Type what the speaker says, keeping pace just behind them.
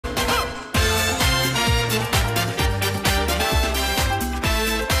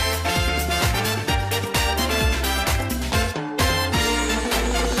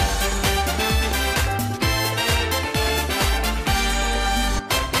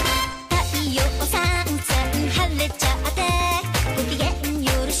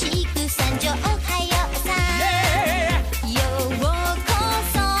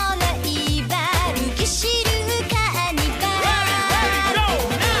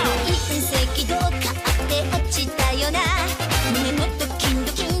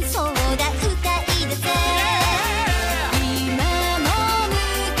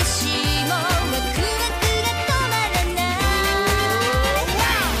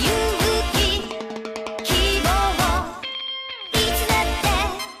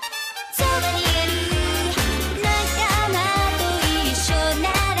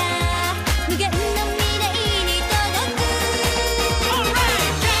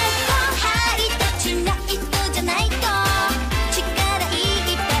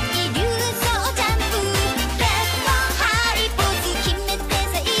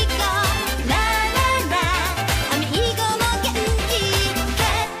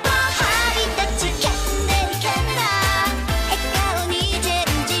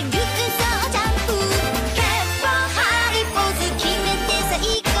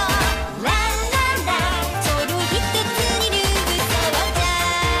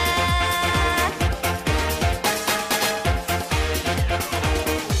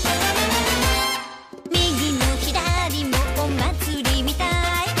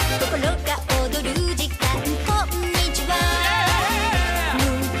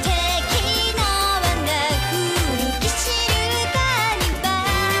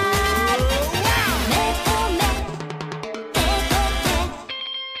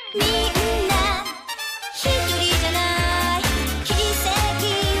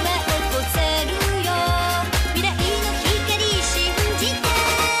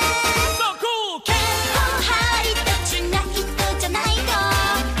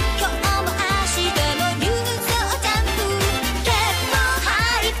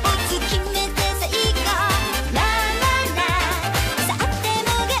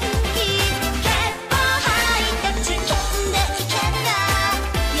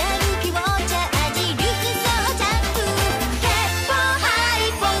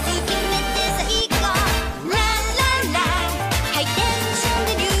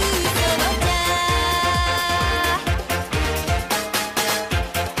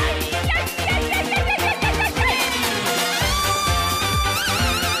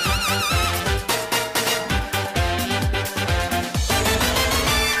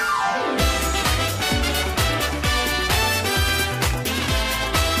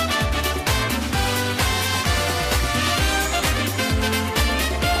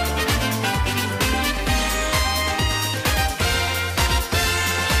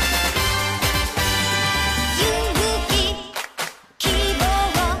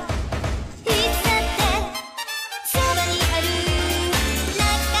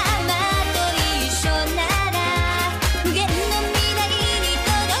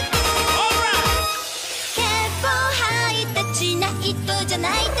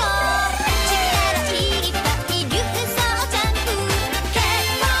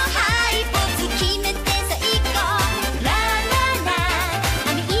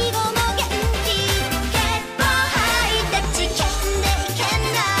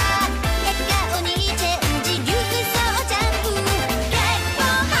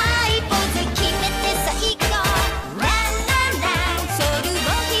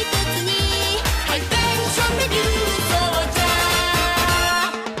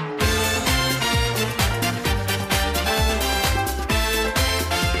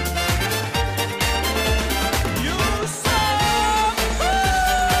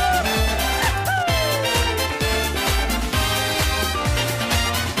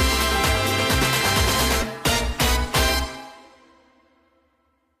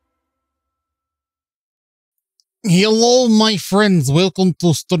Hello, my friends. Welcome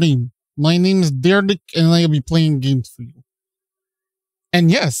to stream. My name is Derek, and I'll be playing games for you.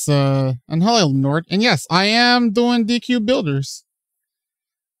 And yes, and hello, Nord. And yes, I am doing DQ Builders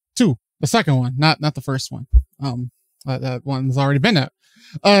 2, the second one, not the first one. That one's already been out.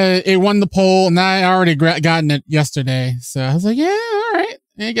 It won the poll, and I already gotten it yesterday. So I was like, yeah, all right.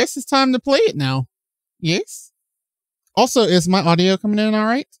 I guess it's time to play it now. Yes. Also, is my audio coming in all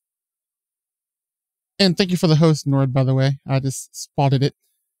right? And thank you for the host, Nord, by the way. I just spotted it.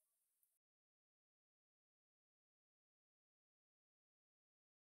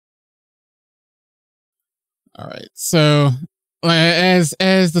 All right. So, as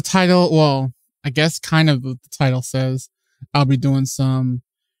the title, well, I guess kind of the title says, I'll be doing some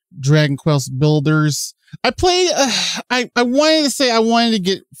Dragon Quest Builders. I played, I wanted to say I wanted to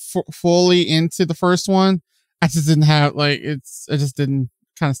get fully into the first one. I just didn't have, I just didn't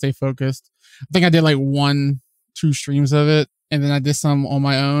kind of stay focused. I think I did like 1-2 streams of it, and then I did some on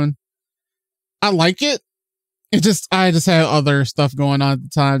my own. I like it. I just had other stuff going on at the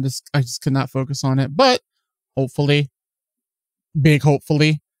time. I just could not focus on it. But hopefully,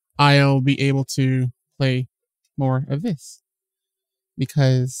 hopefully, I'll be able to play more of this,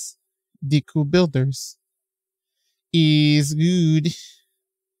 because DQ Builders is good.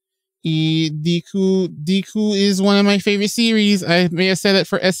 DQ is one of my favorite series. I may have said it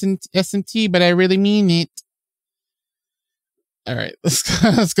for S&T, but I really mean it. All right,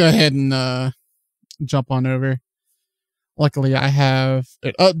 let's go ahead and jump on over. Luckily, I have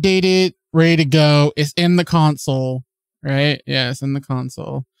it updated, ready to go. It's in the console, right? Yeah, it's in the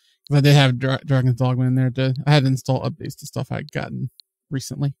console. Because I did have Dragon's Dogma in there. I had to install updates to stuff I'd gotten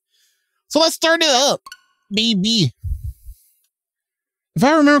recently. So let's start it up, baby. If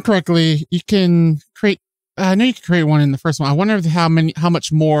I remember correctly, you can create. I know you can create one in the first one. I wonder how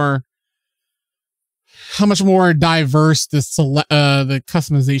much more diverse this the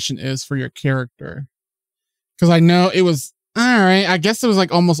customization is for your character. Because I know it was all right. I guess it was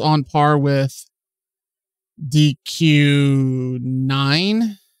like almost on par with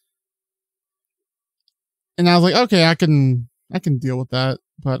DQ9, and I was like, okay, I can deal with that.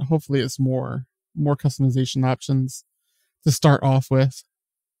 But hopefully, it's more customization options to start off with.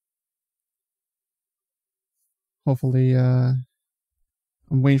 Hopefully, I'm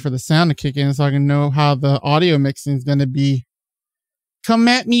waiting for the sound to kick in so I can know how the audio mixing is going to be. Come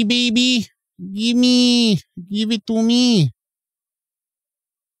at me, baby. Give it to me.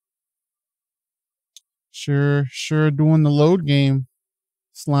 Sure, doing the load game.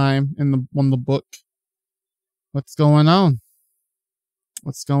 Slime on the book. What's going on?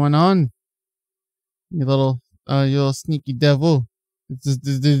 You little sneaky devil. Is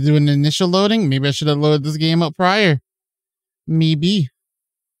doing the initial loading? Maybe I should have loaded this game up prior. Maybe.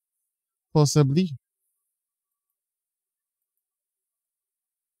 Possibly.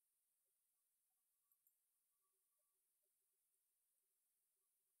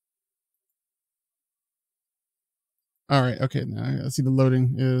 All right. Okay. Now I see the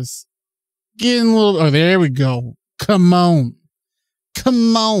loading is getting a little. Oh, there we go. Come on.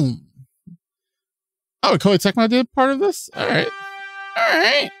 Oh, Koei Tecmo did part of this? All right.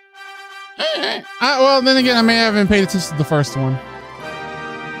 Well, then again, I may haven't paid attention to the first one.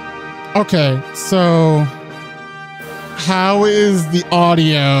 Okay, so how is the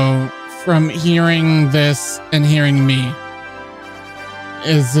audio from hearing this and hearing me?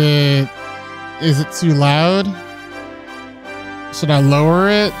 Is it too loud? Should I lower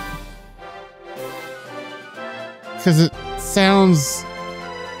it? Because it sounds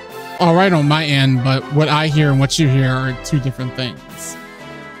all right on my end, but what I hear and what you hear are two different things.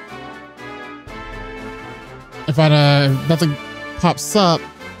 If nothing pops up,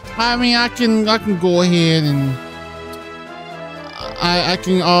 I mean, I can go ahead and I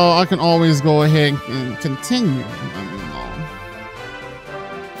can always go ahead and continue.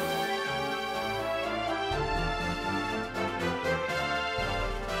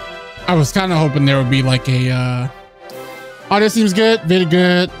 I was kind of hoping there would be like a audio seems good, very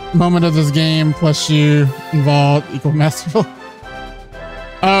good. Moment of this game plus you involved equal masterful.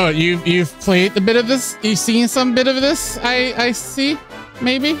 Oh, you've played a bit of this? You've seen some bit of this? I see.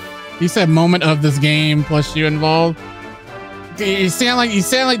 Maybe you said moment of this game plus you involved. You sound like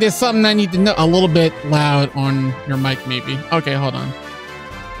there's something I need to know. A little bit loud on your mic, maybe. Okay, hold on.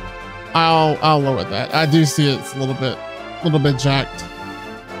 I'll lower that. I do see it's a little bit jacked.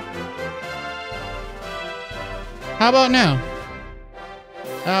 How about now?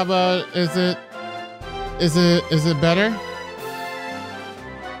 How about is it better?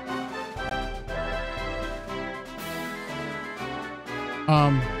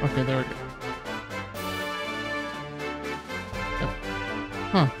 Okay, there we go.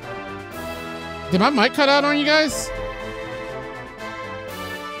 Huh. Did my mic cut out on you guys?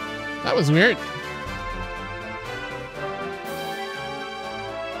 That was weird.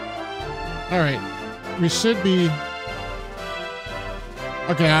 All right, we should be.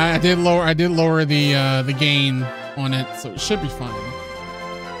 Okay, I did lower the gain on it, so it should be fine.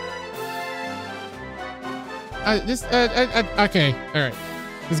 Okay, all right.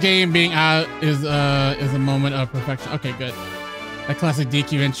 This game being out is a moment of perfection. Okay, good. That classic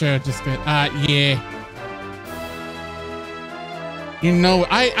DQ intro, just good. Yeah. You know,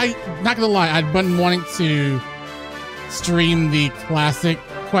 I not gonna lie, I've been wanting to stream the classic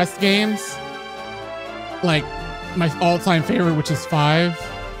Quest games, like my all-time favorite, which is 5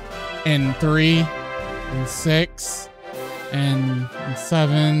 and 3 and 6 and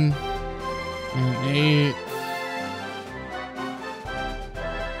 7 and 8.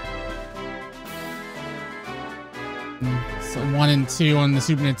 So 1 and 2 on the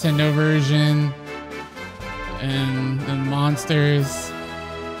Super Nintendo version, and Monsters,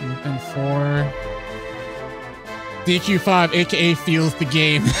 and 4. DQ5, aka Feels the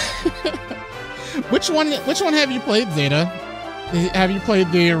Game. Which one have you played, Zeta? Have you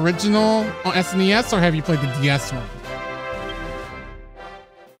played the original on SNES or have you played the DS one?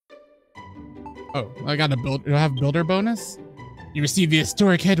 Oh, I got a build. Do I have builder bonus? You receive the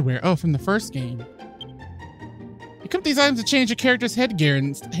historic headwear. Oh, from the first game. Equip these items to change your character's headgear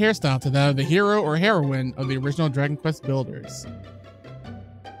and hairstyle to that of the hero or heroine of the original Dragon Quest builders.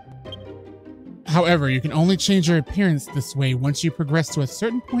 However, you can only change your appearance this way once you progress to a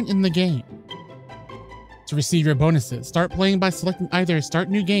certain point in the game. To receive your bonuses, start playing by selecting either Start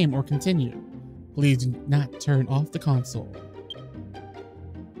New Game or Continue. Please do not turn off the console.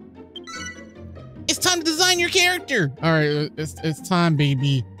 It's time to design your character! Alright, it's time,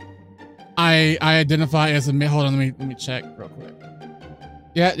 baby. I identify as a hold on, let me check real quick.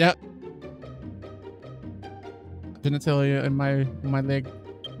 Yeah. Genitalia in my leg.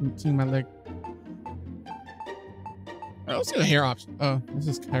 Seeing my leg. Alright, let's do a hair option. Oh, this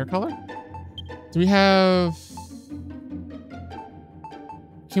is hair color? Do we have...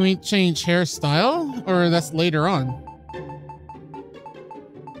 Can we change hairstyle? Or that's later on?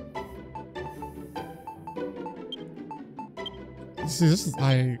 See, this is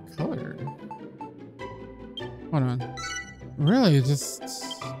eye color. Hold on. Really? Just...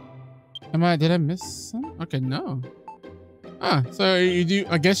 Did I miss some? Okay, no. Ah, so you do...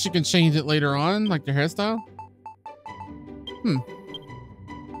 I guess you can change it later on, like your hairstyle?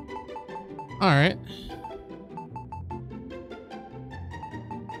 Alright.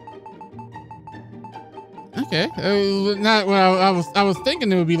 Okay. Not well, I was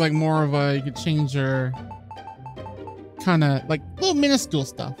thinking it would be like more of a, you could change your kind of like little minuscule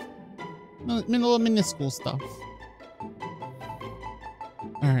stuff. Little minuscule stuff.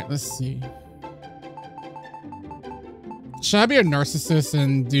 Alright, let's see. Should I be a narcissist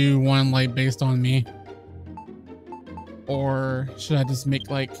and do one like based on me? Or should I just make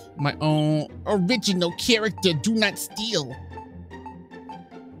like my own original character, do not steal?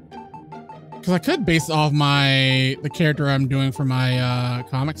 Because I could base off the character I'm doing for my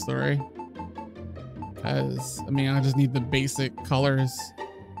comic story. Because, I mean, I just need the basic colors.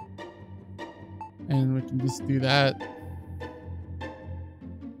 And we can just do that.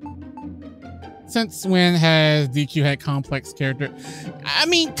 Since when has DQ had complex character? I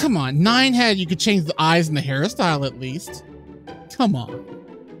mean, come on. 9 had, you could change the eyes and the hairstyle at least. Come on.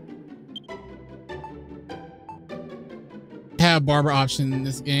 Have barber option in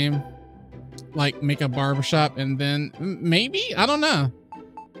this game. Like make a barbershop and then maybe? I don't know.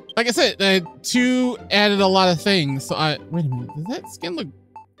 Like I said, 2 added a lot of things. So wait a minute. Does that skin look,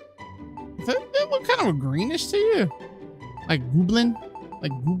 does that look kind of greenish to you? Like Gooblin?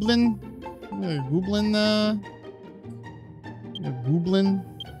 Like Gooblin? Gooblin?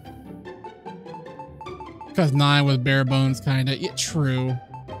 Because 9 was bare bones kind of. Yeah, true.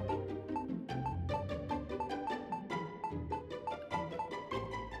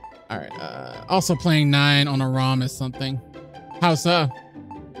 Alright, also playing 9 on a ROM is something. How so?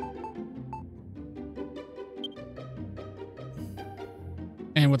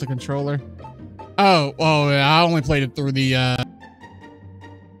 And with the controller? Oh, yeah, I only played it through the,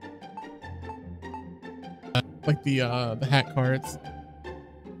 like the hat cards.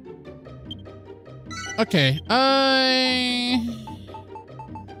 Okay,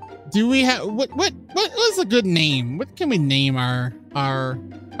 do we have, what is a good name? What can we name our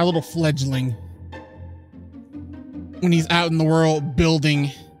little fledgling when he's out in the world building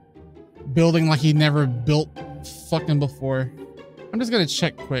like he never built fucking before? I'm just gonna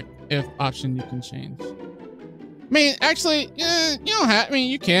check quick if option you can change. mean, actually, you don't have. I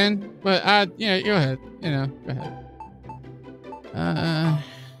mean, you can, but yeah, go ahead. You know, go ahead.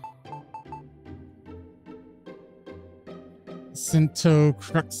 Sento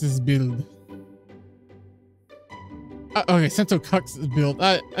Crux's build. Okay, Sento Crux's build.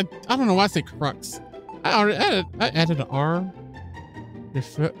 I don't know why I say Crux. I added an R.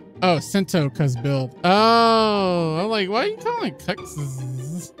 Oh, Sento Cuz build. Oh, I'm like, why are you calling it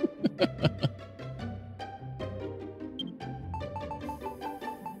Cux's?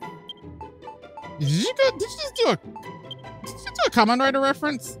 Did you just do a Kamen Rider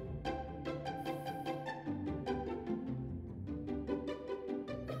reference?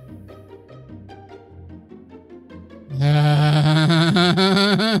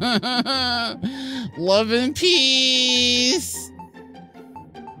 Love and peace.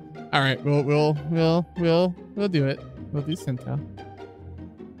 All right, we'll do it. We'll do Sento.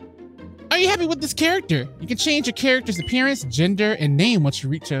 Are you happy with this character? You can change your character's appearance, gender, and name once you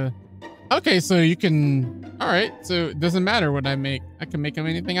reach a. Okay, so you can. All right, so it doesn't matter what I make. I can make him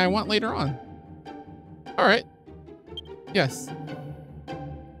anything I want later on. All right. Yes.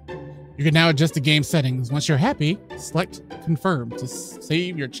 You can now adjust the game settings. Once you're happy, select confirm to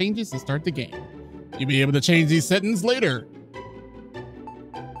save your changes and start the game. You'll be able to change these settings later.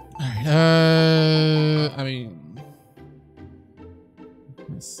 All right. I mean,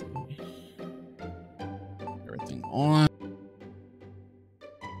 let's see. Everything on.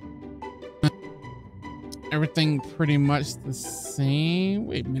 Everything pretty much the same.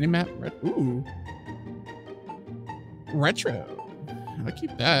 Wait, minimap. Ooh. Retro. I'll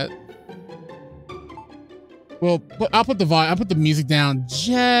keep that. Well, I'll put the music down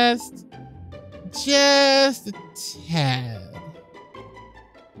just a tad.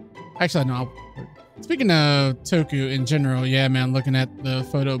 Actually, no. Speaking of Toku in general, yeah, man, looking at the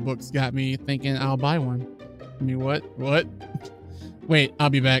photo books got me thinking I'll buy one. I mean, what? Wait, I'll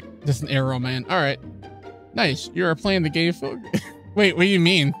be back. Just an arrow, man. All right. Nice. You are playing the game, folks. Wait, what do you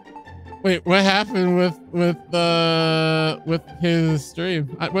mean? Wait, what happened with his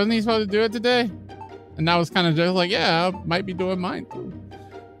stream? Wasn't he supposed to do it today? And I was kind of just like, yeah, I might be doing mine too.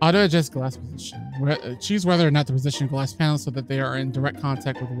 Auto adjust glass position. Choose whether or not to position glass panels so that they are in direct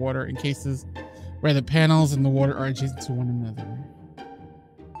contact with water in cases where the panels and the water are adjacent to one another.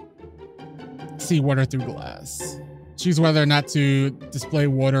 See water through glass. Choose whether or not to display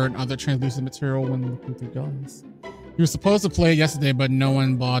water and other translucent material when looking through glass. He was supposed to play it yesterday, but no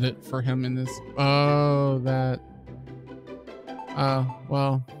one bought it for him in this. Oh, that.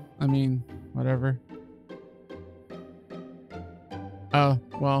 Well, I mean, whatever. Oh,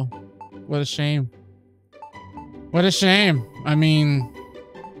 well, what a shame. What a shame. I mean,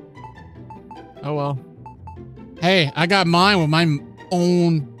 oh well. Hey, I got mine with my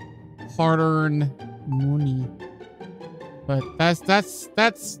own hard-earned money. But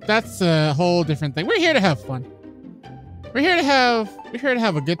that's a whole different thing. We're here to have fun. We're here to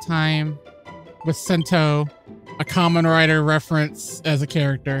have a good time with Sento, a Kamen Rider reference as a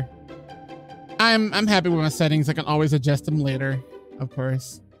character. I'm happy with my settings. I can always adjust them later, of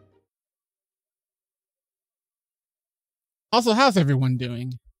course. Also, how's everyone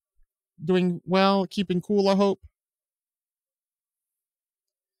doing? Doing well? Keeping cool, I hope?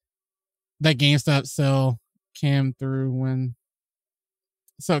 That GameStop sale came through when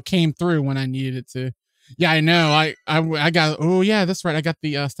I needed it to. Yeah, I know. I got. Oh yeah, that's right. I got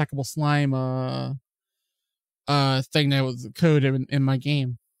the stackable slime thing that was coded in my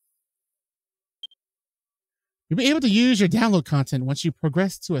game. You'll be able to use your download content once you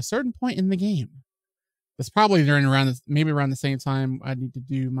progress to a certain point in the game. That's probably maybe around the same time I need to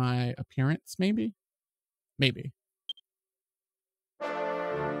do my appearance. Maybe.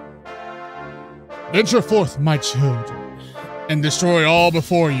 Venture forth, my children, and destroy all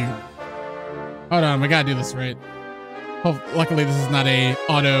before you. Hold on, we gotta do this right. Luckily, this is not a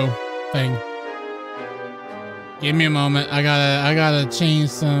auto thing. Give me a moment. I gotta change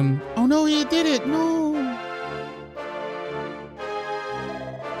some. Oh no, he did it. No.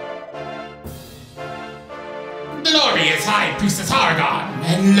 Glorious High Priestess Hargon,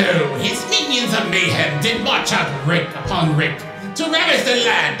 and lo, his minions of mayhem did march out rick upon rick to ravage the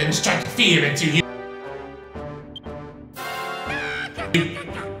land and strike fear into you.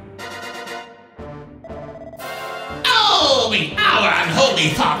 Oh, our unholy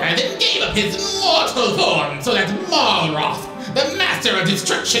father then gave up his mortal form so that Malroth, the master of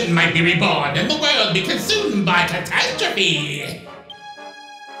destruction, might be reborn and the world be consumed by catastrophe.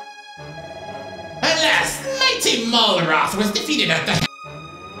 Alas, mighty Malroth was defeated at the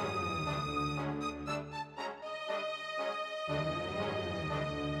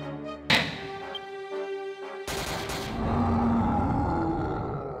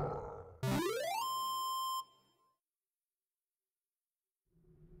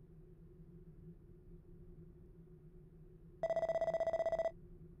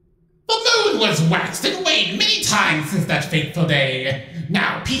was waxed and waned many times since that fateful day.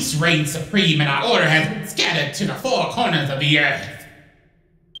 Now peace reigns supreme and our order has been scattered to the four corners of the earth.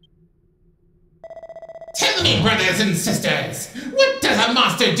 Tell me, brothers and sisters, what does a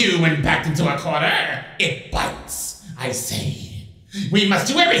monster do when backed into a corner? It bites, I say. We must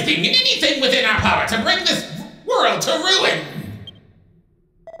do everything and anything within our power to bring this world to ruin.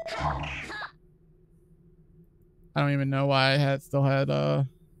 I don't even know why I still had the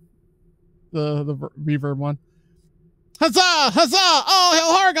reverb one. Huzzah! Huzzah! All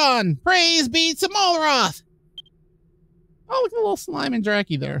hail Hargon! Praise be to Malroth! Oh, look at the little slime and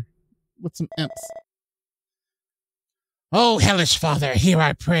Draki there. With some imps. Oh, hellish father, hear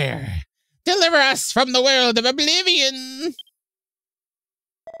our prayer. Deliver us from the world of oblivion.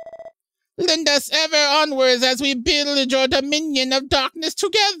 Lend us ever onwards as we build your dominion of darkness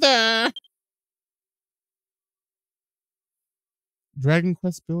together. Dragon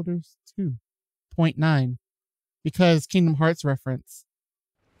Quest Builders 2.9. Because Kingdom Hearts reference.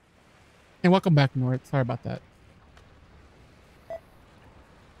 And welcome back, Nord. Sorry about that.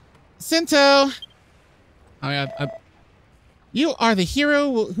 Sento! Oh, yeah, you are the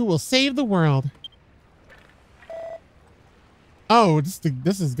hero who will save the world. Oh, this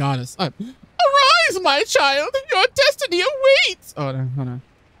is Goddess. Arise, my child! Your destiny awaits! Oh, no, hold on.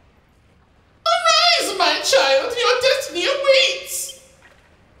 Arise, my child! Your destiny awaits!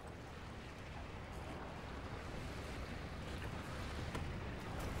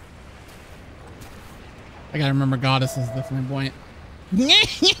 I gotta remember Goddess is the flamboyant. The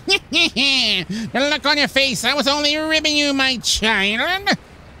look on your face, I was only ribbing you, my child.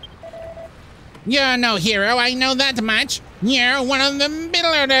 You're no hero, I know that much. You're one of the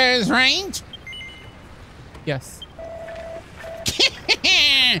builders, right? Yes.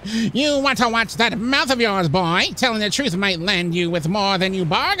 You want to watch that mouth of yours, boy? Telling the truth might land you with more than you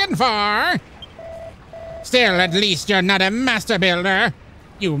bargained for. Still, at least you're not a master builder.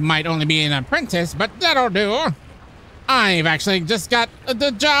 You might only be an apprentice, but that'll do. I've actually just got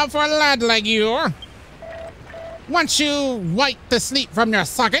the job for a lad like you. Once you wipe the sleep from your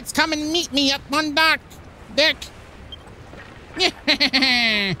sockets, come and meet me up on deck.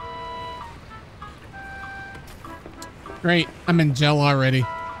 Great, I'm in gel already.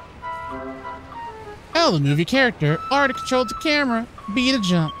 L to move your character, R to control the camera, B to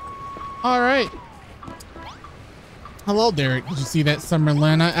jump. Alright. Hello, Derek. Did you see that Summer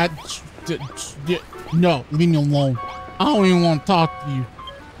Lana at... No, leave me alone. I don't even want to talk to you.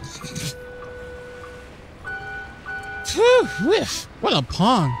 Whew, what a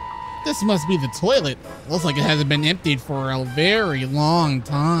pond. This must be the toilet. Looks like it hasn't been emptied for a very long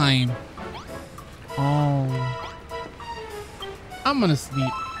time. Oh. I'm gonna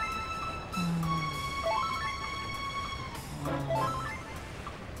sleep.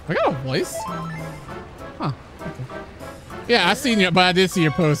 I got a voice? Huh. Okay. Yeah, I seen it, but I did see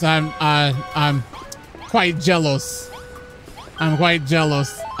your post. I'm quite jealous. I'm quite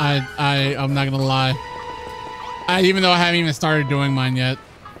jealous. I'm not gonna lie. Even though I haven't even started doing mine yet.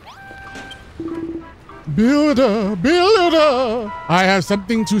 Builder, builder, I have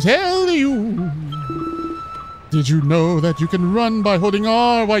something to tell you. Did you know that you can run by holding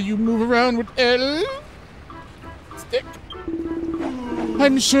R while you move around with L? Stick.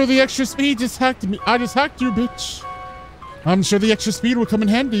 I'm sure the extra speed just hacked me. I just hacked you, bitch. I'm sure the extra speed will come in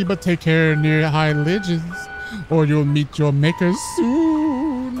handy, but take care near high ledges, or you'll meet your maker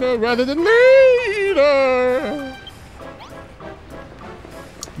sooner rather than later.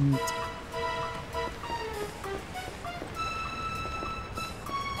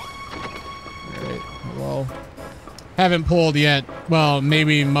 Alright, well, haven't pulled yet. Well,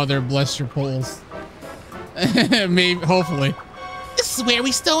 maybe Mother bless your pulls. Maybe, hopefully. This is where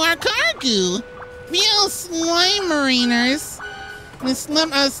we stole our cargo. Real slime mariners.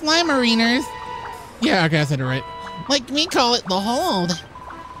 Slime mariners. Yeah, okay, I said it right. Like we call it the hold.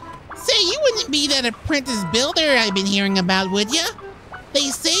 Say, you wouldn't be that apprentice builder I've been hearing about, would ya? They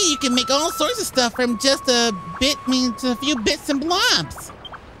say you can make all sorts of stuff from just a few bits and blobs.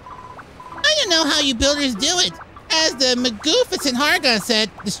 I don't know how you builders do it. As the magnificent Hargon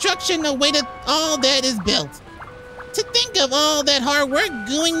said, destruction awaited all that is built. To think of all that hard work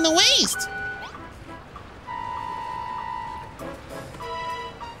going to waste.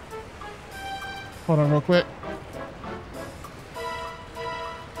 Hold on real quick.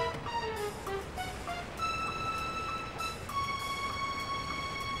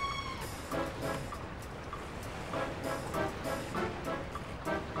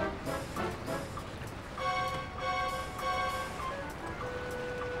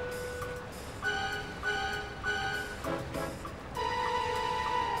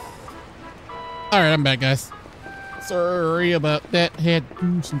 All right, I'm back, guys. Sorry about that. Had to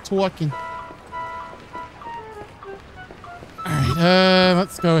do some talking. All right,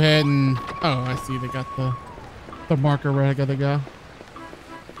 let's go ahead and... Oh, I see they got the marker where I gotta go.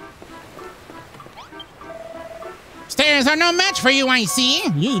 Stairs are no match for you, I see.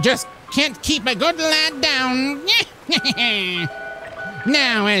 You just can't keep a good lad down.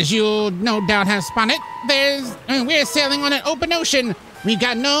 Now, as you no doubt have spotted, we're sailing on an open ocean. We've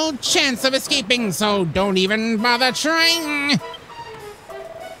got no chance of escaping, so don't even bother trying.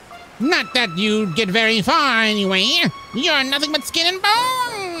 Not that you'd get very far anyway. You're nothing but skin and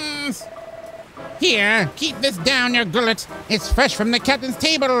bones. Here, keep this down your gullet. It's fresh from the captain's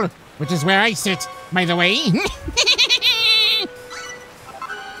table, which is where I sit, by the way.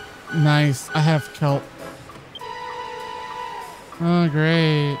 Nice. I have kelp. Oh,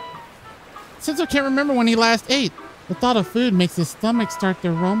 great. Since I can't remember when he last ate, the thought of food makes his stomach start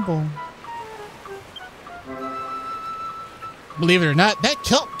to rumble. Believe it or not, that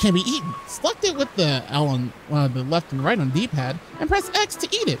kelp can be eaten. Select it with the L on the left and right on the D-pad, and press X to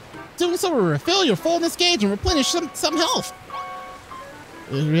eat it. Doing so will refill your fullness gauge and replenish some health.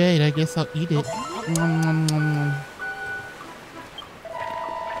 Alright, I guess I'll eat it.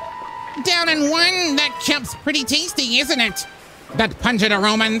 Down in one, that kelp's pretty tasty, isn't it? That pungent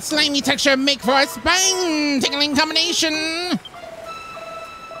aroma and slimy texture make for a spine-tickling combination.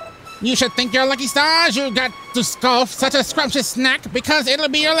 You should thank your lucky stars you got to scoff such a scrumptious snack, because it'll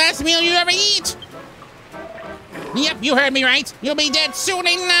be your last meal you ever eat. Yep, you heard me right. You'll be dead soon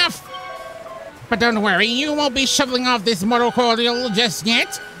enough. But don't worry, you won't be shoveling off this mortal cordial just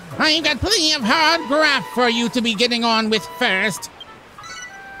yet. I've got plenty of hard graft for you to be getting on with first.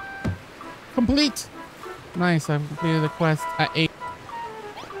 Complete. Nice, I've completed the quest at 8.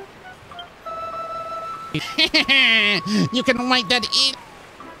 You can light that in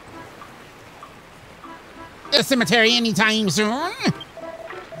the cemetery anytime soon.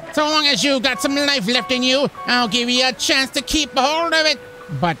 So long as you got some life left in you, I'll give you a chance to keep a hold of it.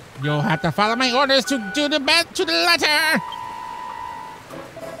 But you'll have to follow my orders to do the best to the letter.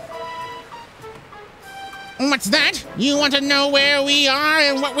 What's that? You want to know where we are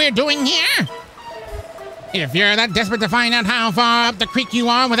and what we're doing here? If you're that desperate to find out how far up the creek you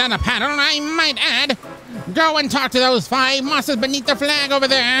are without a paddle, I might add, go and talk to those 5 monsters beneath the flag over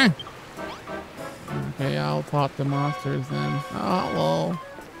there. Okay, I'll talk to monsters then. Oh, hello.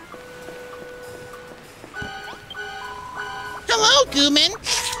 Hello, Gooman.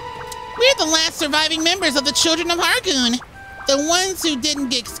 We're the last surviving members of the Children of Hargoon. The ones who didn't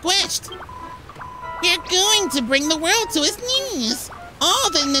get squished. We're going to bring the world to its knees.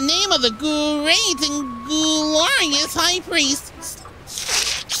 All in the name of the great and glorious High Priest.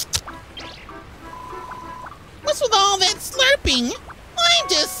 What's with all that slurping? I'm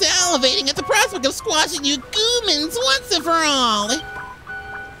just salivating at the prospect of squashing you Goomans once and for all.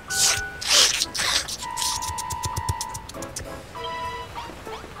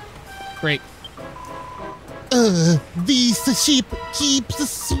 Great. This ship keeps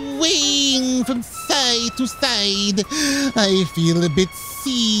swaying from side to side. I feel a bit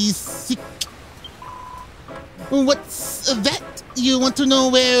seasick. What's that? You want to know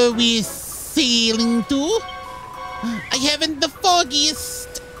where we're sailing to? I haven't the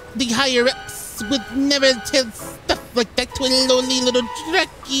foggiest. The higher-ups would never tell stuff like that to a lonely little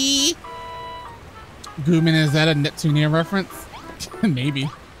druggie. Gooman, is that a Neptunia reference? Maybe.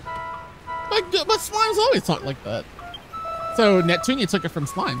 But slimes always talk like that. So Neptunia took it from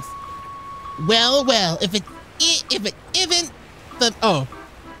slimes. Well, if it isn't the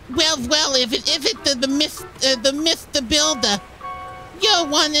the Mr. Builder, you're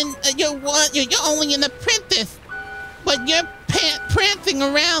only an apprentice, but you're prancing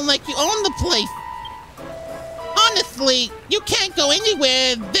around like you own the place. Honestly, you can't go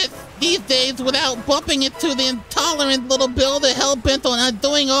anywhere these days without bumping into the intolerant little builder hell-bent on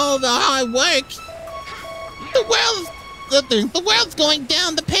doing all the hard work. The world's going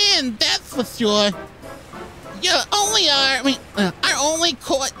down the pan, that's for sure. Our only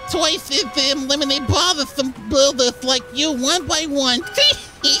choice is to eliminate bothersome builders like you one by one.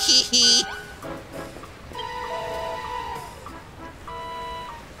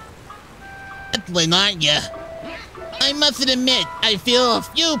 Edlin, aren't you? I must admit, I feel a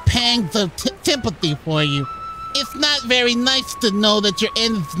few pangs of sympathy for you. It's not very nice to know that your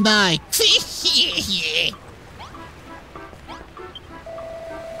end's nigh.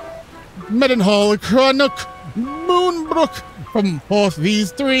 Meadenhall, Crannock, Moonbrook. From forth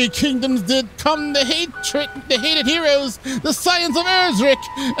these 3 kingdoms did come the hated heroes, the scions of Erzric,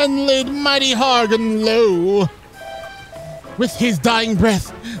 and laid mighty Hargon low. With his dying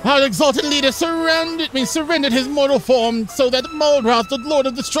breath, our exalted leader surrendered his mortal form so that Malroth, the Lord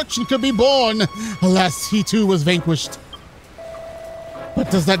of Destruction, could be born. Alas, he too was vanquished. But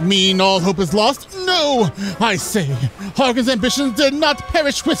does that mean all hope is lost? No! I say, Hargon's ambitions did not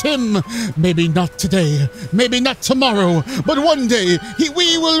perish with him. Maybe not today, maybe not tomorrow, but one day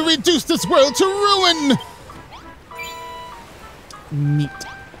we will reduce this world to ruin! Neat.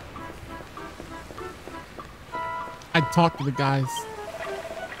 I talked to the guys.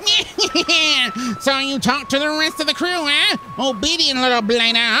 So you talked to the rest of the crew, eh? Obedient little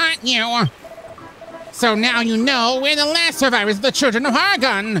blader, aren't you? So now you know we're the last survivors of the children of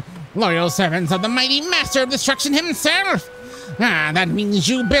Hargon, loyal servants of the mighty Master of Destruction himself. That means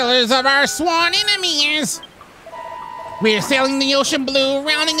you builders of our sworn enemies. We're sailing the ocean blue,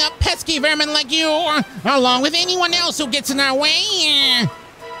 rounding up pesky vermin like you, along with anyone else who gets in our way.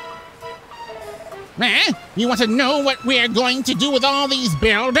 You want to know what we're going to do with all these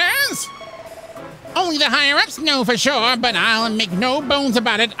builders? Only the higher-ups know for sure, but I'll make no bones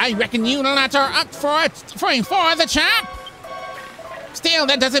about it. I reckon you lot are up for the chop. Still,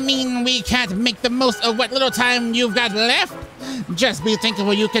 that doesn't mean we can't make the most of what little time you've got left. Just be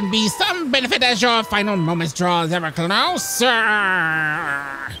thankful you can be some benefit as your final moments draws ever closer.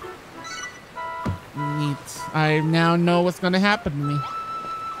 Neat. I now know what's going to happen to me.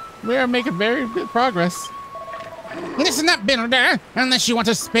 We are making very good progress. Listen up, builder. Unless you want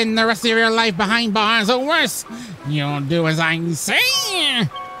to spend the rest of your life behind bars or worse, you'll do as I say.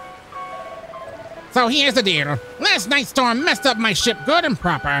 So here's the deal. Last night's storm messed up my ship good and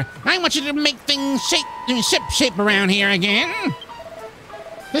proper. I want you to make things ship-shape around here again.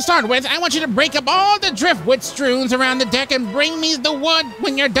 To start with, I want you to break up all the driftwood strews around the deck and bring me the wood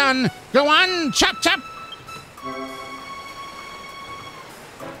when you're done. Go on, chop, chop.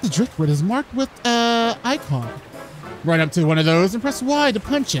 The driftwood is marked with, icon. Right up to one of those and press Y to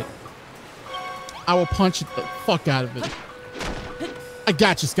punch it. I will punch the fuck out of it. I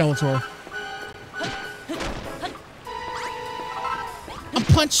got you, Skeletor. I'm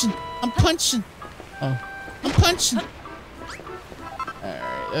punching. Oh. I'm punching.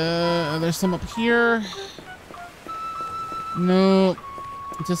 Alright, there's some up here. No,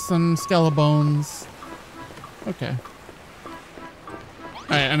 just some skelebones. Okay.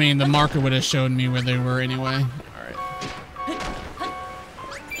 I mean, the marker would have shown me where they were anyway. Alright.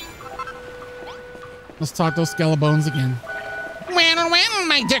 Let's talk those skelebones again. Well,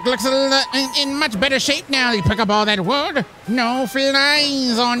 my deck looks in much better shape now you pick up all that wood. No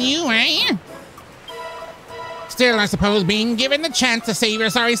flies on you, eh? Still, I suppose being given the chance to save your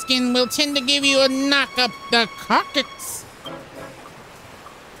sorry skin will tend to give you a knock up the carcass.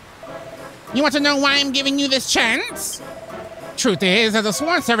 You want to know why I'm giving you this chance? Truth is, as a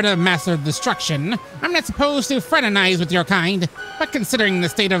sworn servant of Master of Destruction, I'm not supposed to fraternize with your kind, but considering the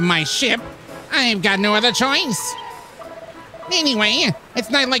state of my ship, I've got no other choice. Anyway, it's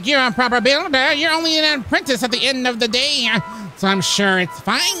not like you're a proper builder. You're only an apprentice at the end of the day, so I'm sure it's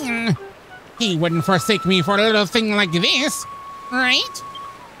fine. He wouldn't forsake me for a little thing like this, right?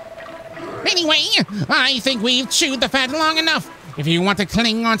 Anyway, I think we've chewed the fat long enough. If you want to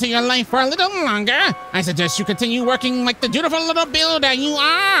cling onto your life for a little longer, I suggest you continue working like the dutiful little builder you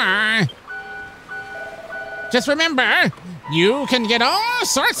are. Just remember, you can get all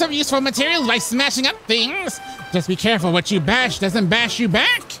sorts of useful materials by smashing up things. Just be careful what you bash doesn't bash you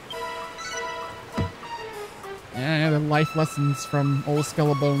back. Yeah, the life lessons from old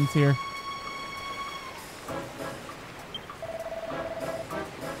Skelebones here.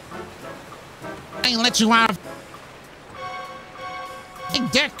 I let you off the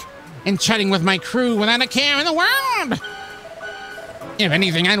deck and chatting with my crew without a care in the world. If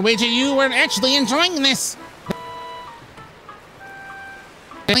anything, I'd wager you weren't actually enjoying this.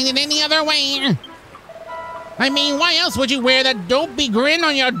 It any other way. I mean, why else would you wear that dopey grin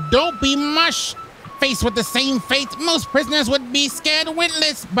on your dopey mush? Faced with the same fate, most prisoners would be scared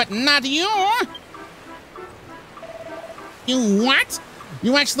witless, but not you. You what?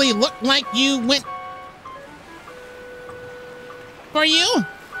 You actually look like you went for you?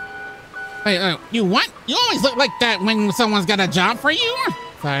 Wait, you what? You always look like that when someone's got a job for you?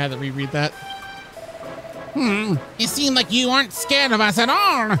 Sorry, I had to reread that. It seemed like you aren't scared of us at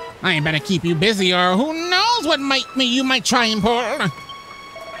all. I better keep you busy or who knows what you might try and pull.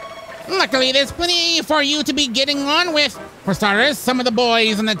 Luckily, there's plenty for you to be getting on with. For starters, some of the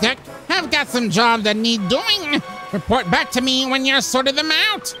boys on the deck have got some jobs that need doing. Report back to me when you're sorted them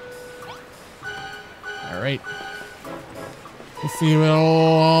out. All right. Let's see what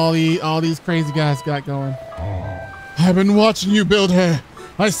all these crazy guys got going. I've been watching you build her.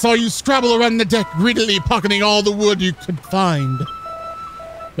 I saw you scrabble around the deck, greedily pocketing all the wood you could find.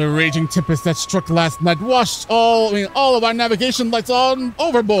 The raging tempest that struck last night washed all of our navigation lights on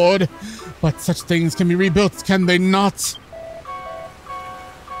overboard. But such things can be rebuilt, can they not?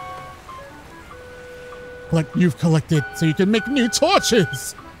 Like you've collected so you can make new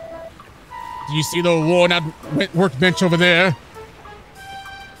torches. Do you see the worn out workbench over there?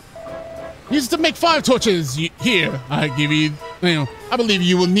 Used to make 5 torches. Here, I give you, I believe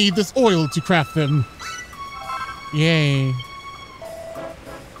you will need this oil to craft them. Yay.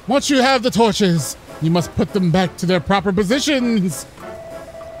 Once you have the torches, you must put them back to their proper positions.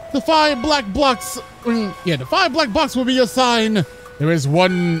 The 5 black blocks, the 5 black blocks will be your sign. There is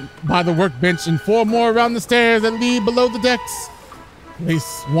 1 by the workbench and 4 more around the stairs that lead below the decks.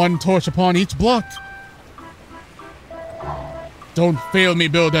 Place 1 torch upon each block. Don't fail me,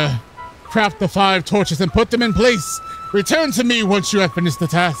 builder. Craft the 5 torches and put them in place. Return to me once you have finished the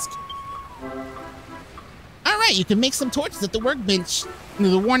task. All right, you can make some torches at the workbench.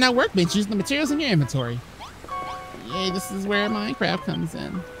 The worn out workbench using the materials in your inventory. Yay, this is where Minecraft comes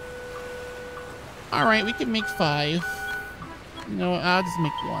in. All right, we can make 5. I'll just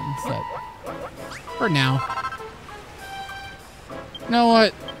make 1 set. For now. You know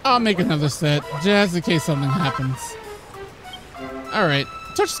what? I'll make another set, just in case something happens. All right.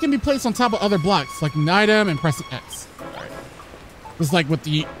 Torches can be placed on top of other blocks, selecting an item and pressing X. All right. Just like with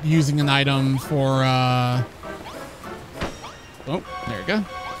the using an item for, oh, there we go.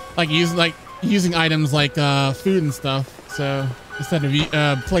 Like using items like food and stuff. So instead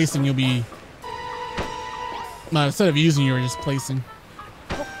of placing, you'll be instead of using, you're just placing.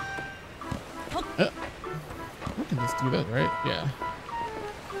 I can just do that, right? Yeah.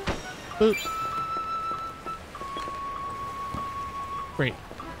 Boop. Great.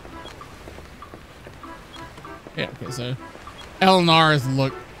 Yeah, okay, so L and R is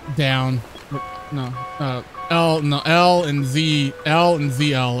look down. L and ZL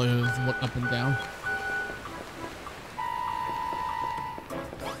is look up and down.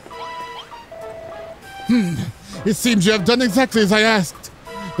 It seems you have done exactly as I asked.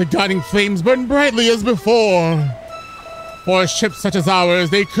 The guiding flames burn brightly as before. For a ship such as ours,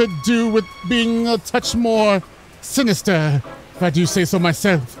 they could do with being a touch more sinister, if I do say so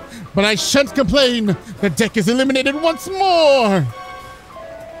myself. But I shan't complain. The deck is eliminated once more.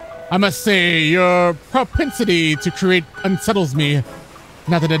 I must say, your propensity to create unsettles me.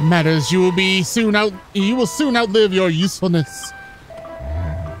 Not that it matters, you will soon outlive your usefulness.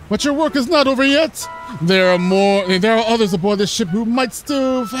 But your work is not over yet. There are others aboard this ship who might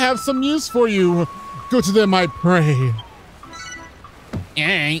still have some use for you. Go to them, I pray.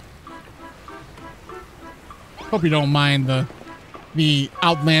 Alright. Hope you don't mind the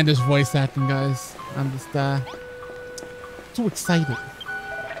outlandish voice acting, guys. I'm just too excited.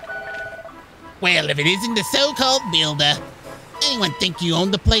 Well, if it isn't the so-called builder, anyone think you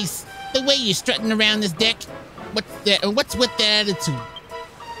own the place? The way you're strutting around this deck? What's with that attitude?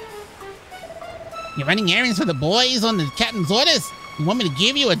 You're running errands for the boys on the captain's orders? You want me to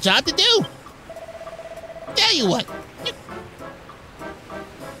give you a job to do? Tell you what.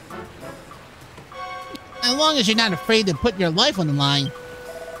 As long as you're not afraid to put your life on the line.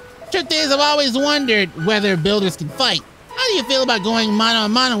 Truth is, I've always wondered whether builders can fight. How do you feel about going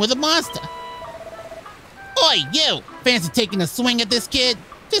mano-a-mano with a monster? Oi, you! Fancy taking a swing at this kid?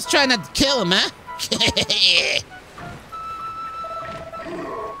 Just try not to kill him, huh?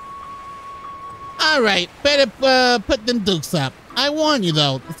 Alright, better put them dukes up. I warn you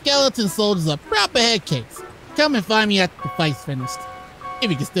though, the skeleton soldiers are proper head case. Come and find me after the fight's finished. If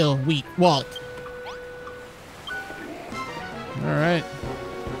you can still walk. Alright.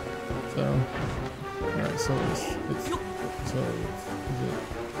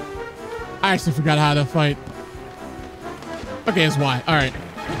 I actually forgot how to fight. Okay, it's Y. Alright.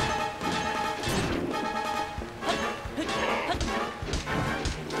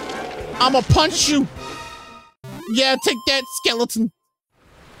 I'ma punch you. Yeah, take that, skeleton.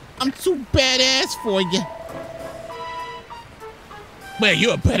 I'm too badass for you. Well,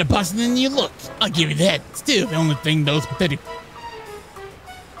 you're a better boxer than you look. I'll give you that. Still, the only thing those pathetic.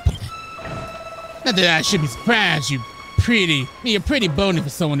 Not that I should be surprised, you're pretty bony for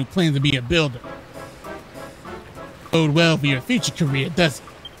someone who claims to be a builder. Bode well for your future career, does it?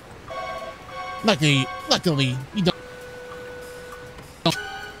 Luckily, you don't.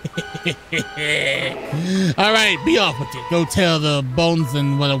 All right, be off with it. Go tell the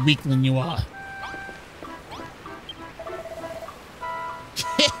Bonesman what a weakling you are.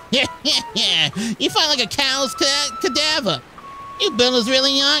 You fight like a cow's cadaver. You builders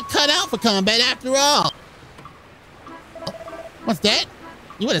really aren't cut out for combat after all. What's that?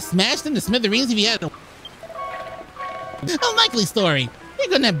 You would have smashed him to smithereens if you had a unlikely story. You're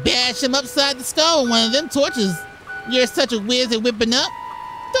gonna bash him upside the skull with one of them torches. You're such a whiz at whipping up.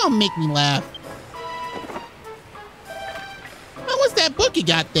 Don't make me laugh. Oh, what's that book you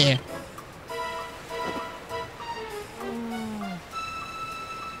got there?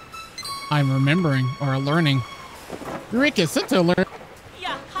 I'm remembering or learning. Eureka, Sinto learn.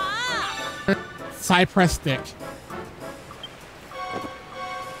 Cypress stick.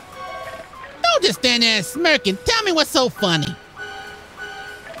 Don't just stand there and smirking. Tell me what's so funny.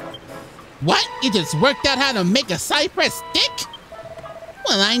 What? You just worked out how to make a cypress stick?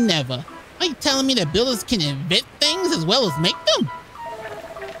 Well, I never. Are you telling me that builders can invent things as well as make them?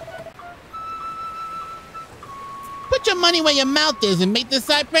 Put your money where your mouth is and make the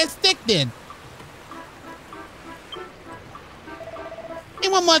cypress stick then.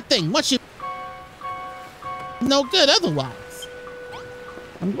 And one more thing. Once you no good otherwise.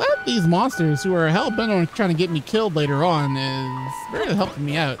 I'm glad these monsters who are hell-bent on trying to get me killed later on is really helping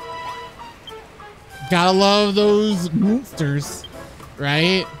me out. Gotta love those monsters,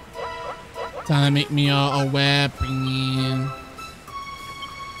 right? Trying to make me a weapon.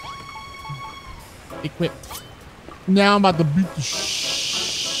 Equipped. Now I'm about to beat the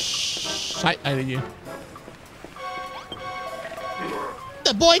shit out of you.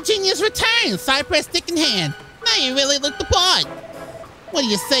 The boy genius returns, cypress stick in hand. Now you really look the part. What do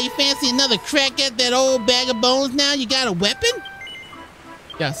you say, fancy another crack at that old bag of bones now you got a weapon?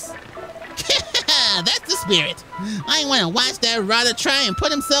 Yes. That's the spirit. I want to watch that rotter try and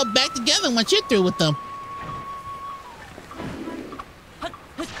put himself back together once you're through with them.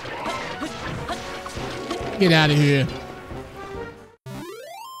 Get out of here.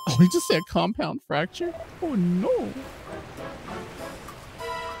 Oh, he just said compound fracture? Oh no.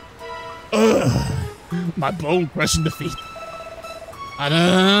 Ugh. My bone crushing defeat. I don't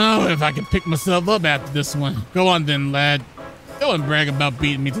know if I can pick myself up after this one. Go on then, lad. Go and brag about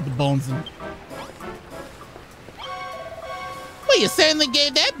beating me to the bones. Well, you certainly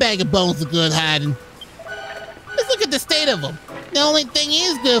gave that bag of bones a good hiding. Let's look at the state of them. The only thing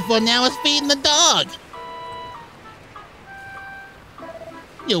he's good for now is feeding the dog.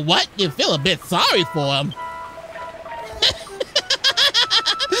 You what? You feel a bit sorry for him.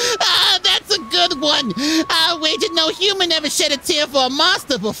 Ah, that's a good one. I wager no human ever shed a tear for a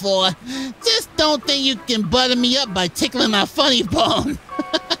monster before. Just don't think you can butter me up by tickling my funny bone.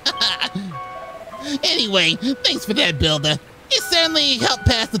 Anyway, thanks for that, Builder. You certainly helped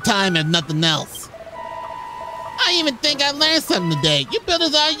pass the time if nothing else. I even think I learned something today. You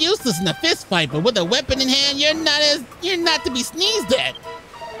builders are useless in a fist fight, but with a weapon in hand, you're not to be sneezed at.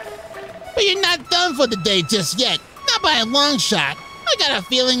 But you're not done for the day just yet. Not by a long shot. I got a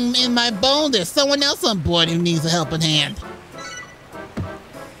feeling in my bone there's someone else on board who needs a helping hand.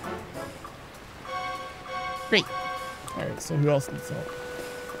 Great. Alright, so who else needs help?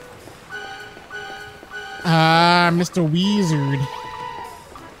 Mr. Wizard.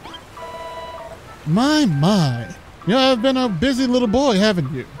 My. You have been a busy little boy,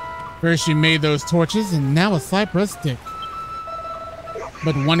 haven't you? First you made those torches, and now a cypress stick.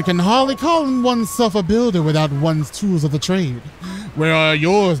 But one can hardly call oneself a builder without one's tools of the trade. Where are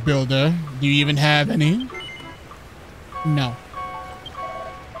yours, builder? Do you even have any? No.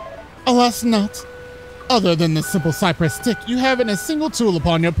 Alas not. Other than the simple cypress stick, you haven't a single tool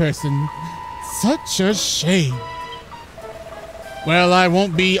upon your person. Such a shame. Well, I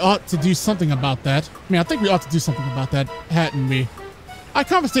ought to do something about that. I think we ought to do something about that, hadn't we? I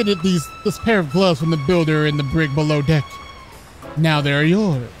confiscated this pair of gloves from the builder in the brig below deck. Now they're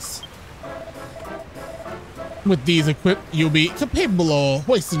yours. With these equipped, you'll be capable of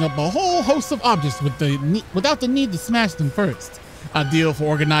hoisting up a whole host of objects without the need to smash them first. Ideal for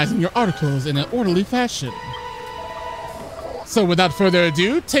organizing your articles in an orderly fashion. So without further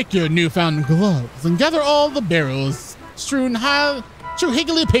ado, take your newfound gloves and gather all the barrels strewn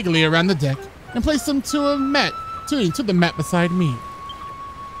higgly-piggly around the deck and place them to the mat beside me.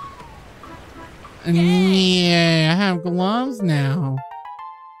 And yeah, I have gloves now.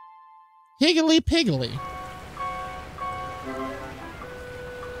 Higgly-piggly.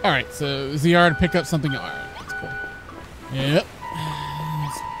 Alright, so ZR to pick up something. Alright, that's cool. Yep.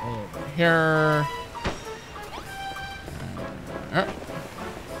 Over here.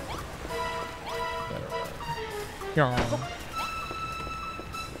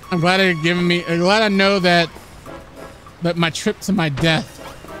 I'm glad I know that my trip to my death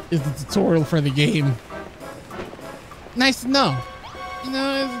is the tutorial for the game. Nice to know. You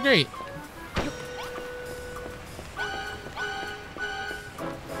know, it's great.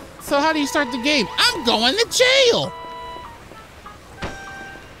 So how do you start the game? I'm going to jail.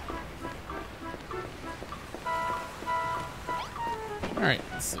 All right,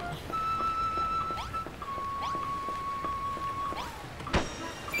 let's see.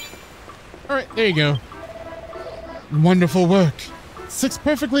 All right, there you go. Wonderful work. 6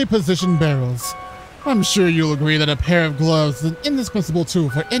 perfectly positioned barrels. I'm sure you'll agree that a pair of gloves is an indispensable tool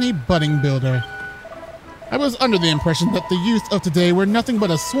for any budding builder. I was under the impression that the youth of today were nothing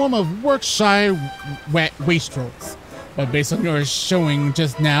but a swarm of work-shy wastrels. But based on your showing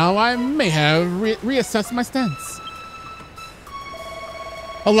just now, I may have reassessed my stance.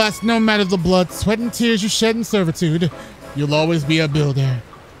 Alas, no matter the blood, sweat, and tears you shed in servitude, you'll always be a builder,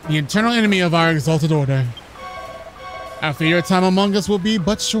 the eternal enemy of our exalted order. I fear your time among us will be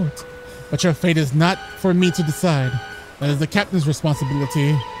but short, but your fate is not for me to decide. That is the captain's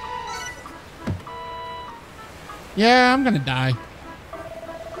responsibility. Yeah, I'm gonna die.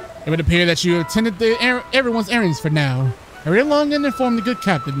 It would appear that you attended everyone's errands for now. Hurry along and inform the good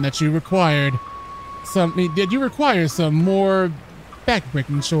captain that you require some more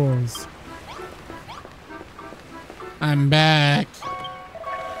backbreaking chores. I'm back.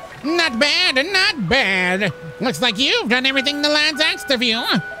 Not bad, not bad. Looks like you've done everything the lads asked of you.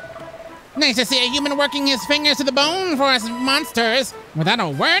 Nice to see a human working his fingers to the bone for us monsters, without a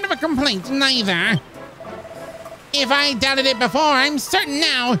word of a complaint neither. If I doubted it before, I'm certain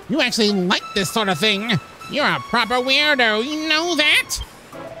now you actually like this sort of thing. You're a proper weirdo, you know that?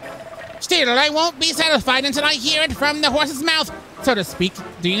 Still, I won't be satisfied until I hear it from the horse's mouth, so to speak.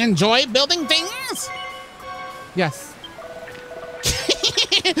 Do you enjoy building things? Yes.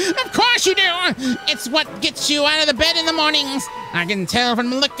 Of course you do! It's what gets you out of the bed in the mornings. I can tell from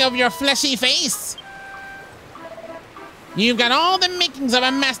the look of your fleshy face. You've got all the makings of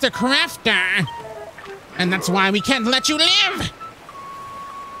a master crafter. And that's why we can't let you live.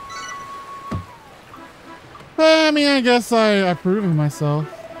 I mean, I guess I approve of myself.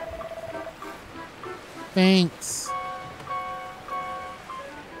 Thanks.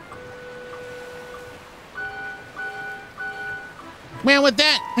 Well, with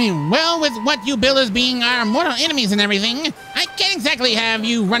what you builders being our mortal enemies and everything, I can't exactly have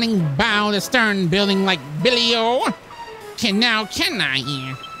you running bow to stern building like Billy-O. Can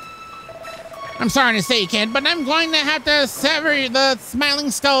I? I'm sorry to say, kid, but I'm going to have to sever the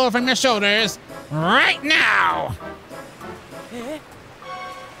smiling skull from your shoulders right now.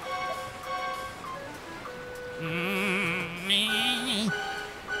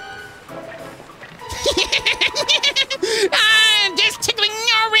 Just tickling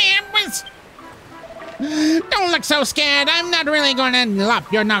your ribs. Don't look so scared. I'm not really going to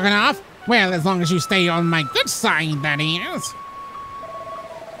lop your noggin off. Well, as long as you stay on my good side, that is.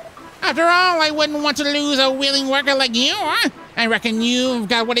 After all, I wouldn't want to lose a willing worker like you. I reckon you've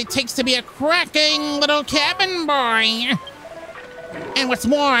got what it takes to be a cracking little cabin boy. And what's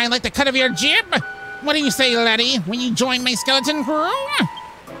more, I like the cut of your jib. What do you say, laddie, when you join my skeleton crew?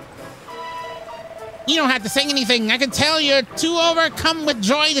 You don't have to say anything. I can tell you're too overcome with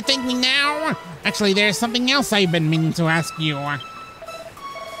joy to thank me now. Actually, there's something else I've been meaning to ask you.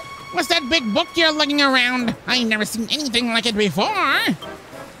 What's that big book you're lugging around? I've never seen anything like it before.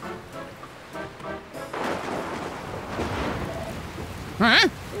 Huh?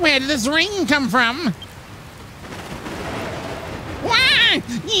 Where did this ring come from? Why?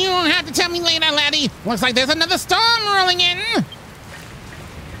 You don't have to tell me later, laddie. Looks like there's another storm rolling in.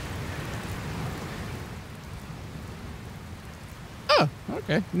 Oh,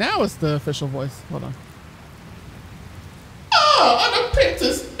 okay. Now it's the official voice. Hold on. Ah, an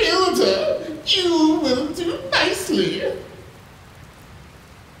apprentice builder. You will do nicely.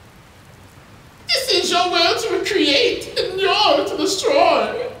 This is your world to recreate and yours to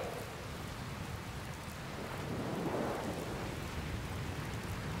destroy.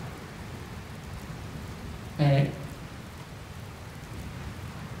 Alright.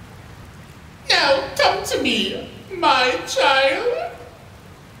 Now come to me, my child.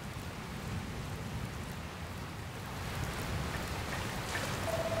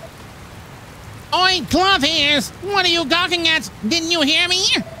 Oi, cloth ears! What are you gawking at? Didn't you hear me?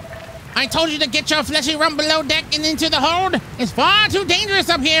 I told you to get your fleshy rump below deck and into the hold. It's far too dangerous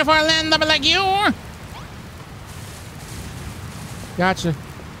up here for a landlubber like you. Gotcha.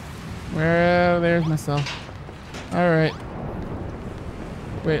 Well, there's myself. Alright.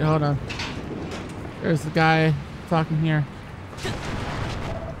 Wait, hold on. There's the guy talking here.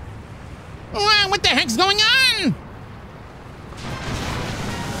 What the heck's going on?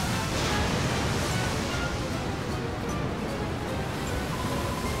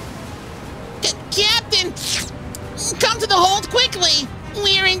 Captain! Come to the hold quickly!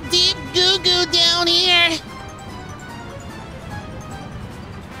 We're in deep goo-goo down here!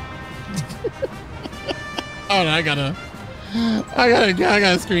 Oh no, I gotta I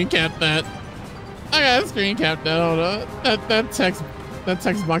gotta screen cap that. I gotta screen cap that. Hold on. That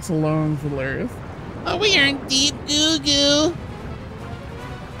text box alone is hilarious. Oh, we are in deep goo-goo.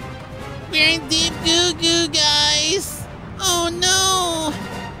 We're in deep goo-goo, guys. Oh, no.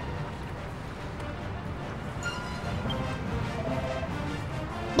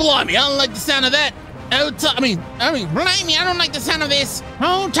 Blimey, I don't like the sound of that. Blimey, I don't like the sound of this.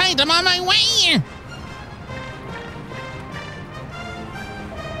 Hold tight, I'm on my way.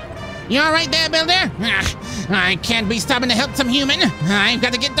 You all right there, Builder? I can't be stopping to help some human. I've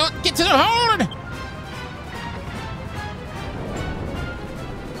got to get to the hold.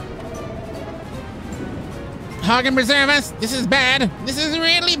 Hog and preserve us. This is bad. This is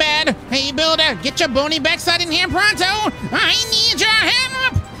really bad. Hey, Builder, get your bony backside in here pronto. I need your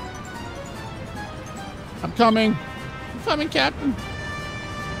help. I'm coming. I'm coming, Captain.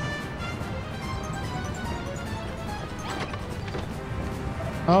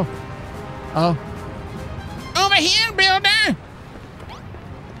 Oh. Oh. Over here, Builder.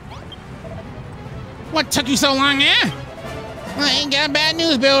 What took you so long, eh? I ain't got bad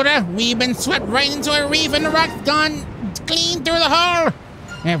news, Builder. We've been swept right into a reef and the rock's gone clean through the hole.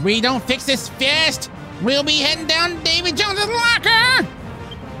 If we don't fix this fast, we'll be heading down to Davy Jones's locker.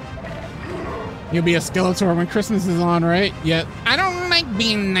 You'll be a Skeletor when Christmas is on, right? Yet. I don't like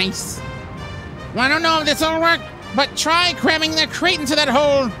being nice. Well, I don't know if this will work, but try cramming the crate into that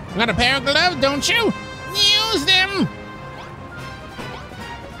hole. You got a pair of gloves, don't you? Use them.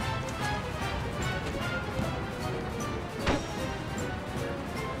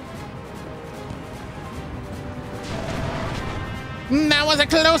 That was a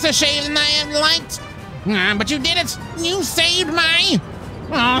closer shave than I had liked. But you did it. You saved my...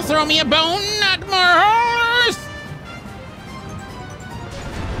 Oh, throw me a bone, not more horse.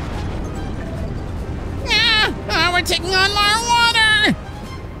 We're taking on more water.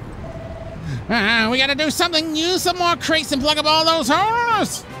 We gotta do something. Use some more crates and plug up all those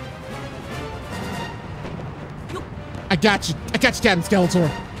holes. I got you. I got you, Captain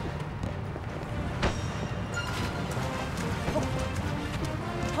Skeletor.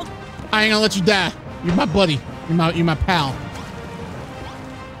 I ain't gonna let you die. You're my buddy. You're my pal.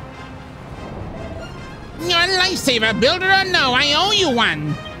 You're a lifesaver, Builder, or no? I owe you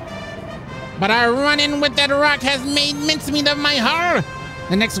one. But our run-in with that rock has made mincemeat of my hull.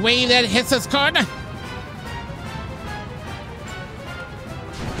 The next wave that hits us could. I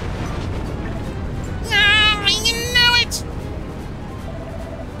know it.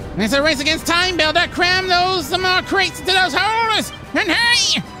 It's a race against time, Builder. Cram some more crates into those holes. And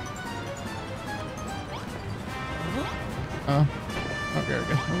hurry! Okay.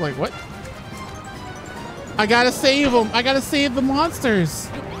 I was like, what? I gotta save them. I gotta save the monsters.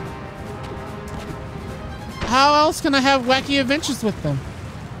 How else can I have wacky adventures with them?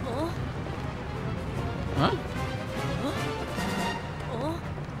 Huh?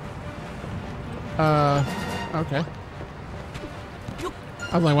 Okay.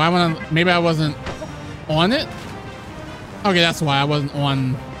 I was like, why wasn't maybe I wasn't on it? Okay, that's why I wasn't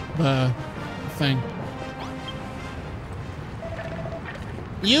on the thing.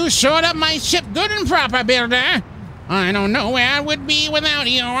 You shored up my ship good and proper, Builder. I don't know where I would be without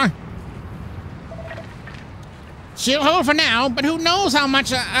you. She'll hold for now, but who knows how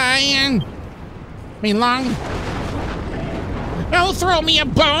much I long. Oh, throw me a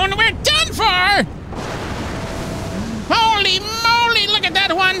bone. We're done for. Holy moly, look at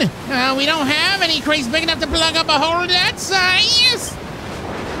that one. We don't have any crates big enough to plug up a hole that size.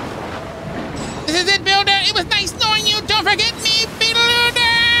 This is it, Builder. It was nice knowing you. Don't forget me, Builder.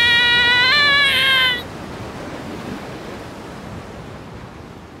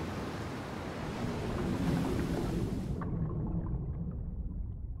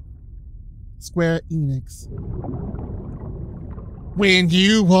 Square Enix. When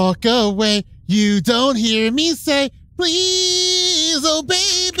you walk away, you don't hear me say, please, oh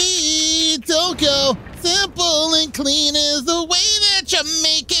baby, don't go. Simple and clean is the way that you're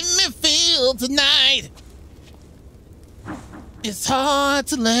making me feel tonight. It's hard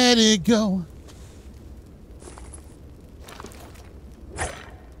to let it go.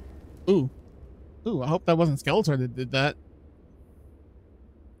 Ooh, I hope that wasn't Skeletor that did that.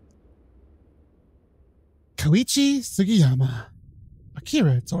 Koichi Sugiyama,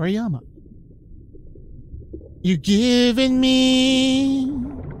 Akira Toriyama. You've given me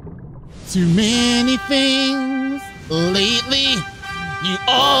too many things lately. You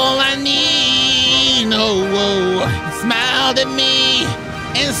all I need. Oh, smiled at me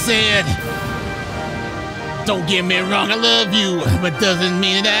and said, don't get me wrong, I love you, but doesn't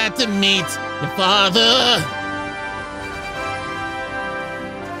mean that to meet your father.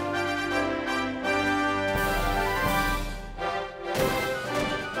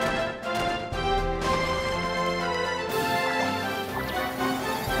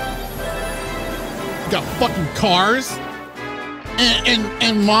 got fucking cars.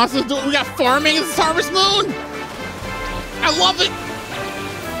 And monsters. We got farming. This is Harvest Moon. I love it.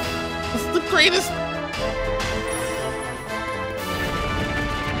 This is the greatest.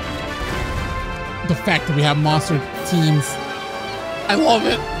 The fact that we have monster teams. I love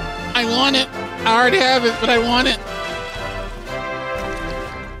it. I want it. I already have it, but I want it.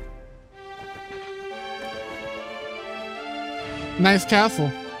 Nice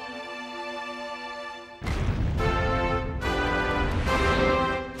castle.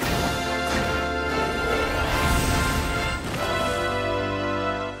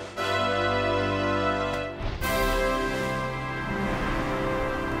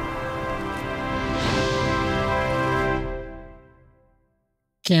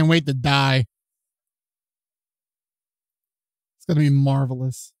 Can't wait to die. It's gonna be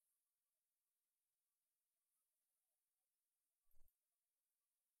marvelous.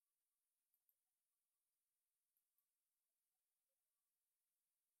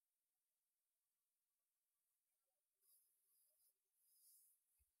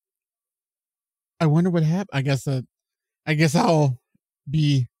 I wonder what happened. I guess I'll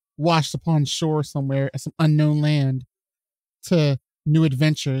be washed upon shore somewhere at some unknown land to new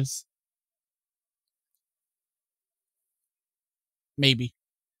adventures. Maybe.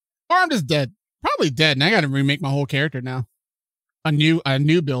 Or I'm just dead. Probably dead, and I gotta remake my whole character now. A new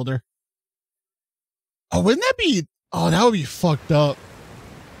builder. Oh, wouldn't that be... Oh, that would be fucked up.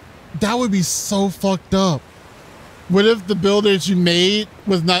 That would be so fucked up. What if the builder that you made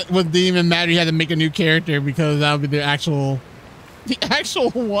didn't even matter? You had to make a new character because that would be the actual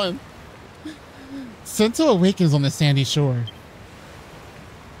one. Sento awakens on the sandy shore.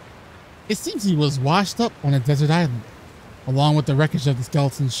 It seems he was washed up on a desert island, along with the wreckage of the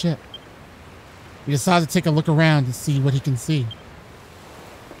skeleton ship. He decides to take a look around to see what he can see.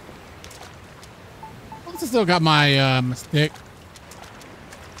 I still got my my stick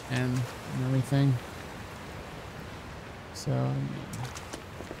and everything. So,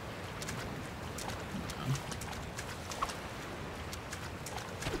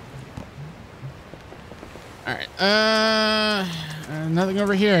 all right. Nothing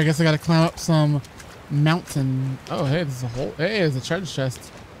over here. I guess I gotta climb up some mountain. Oh, hey, there's a hole. Hey, there's a treasure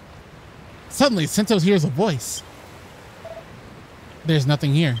chest. Suddenly, Sento hears a voice. There's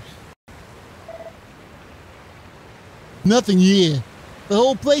nothing here. Nothing here. The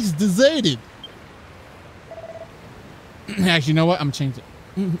whole place is deserted. Actually, you know what? I'm gonna change it.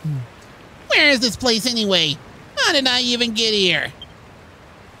 Where is this place anyway? How did I even get here?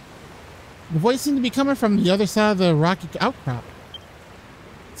 The voice seemed to be coming from the other side of the rocky outcrop.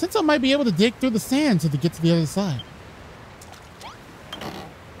 Sento might be able to dig through the sand to get to the other side.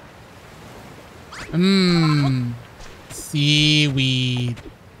 Seaweed.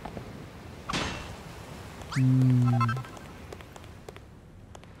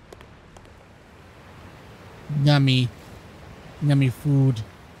 Yummy. Yummy food.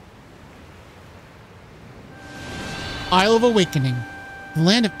 Isle of Awakening. The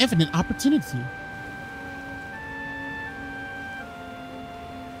land of infinite opportunity.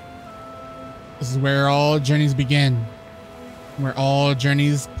 This is where all journeys begin. Where all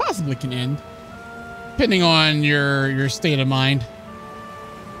journeys possibly can end. Depending on your state of mind.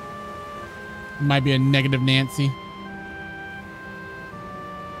 It might be a negative Nancy.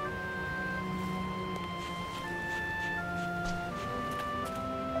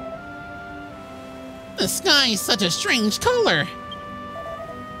 The sky is such a strange color.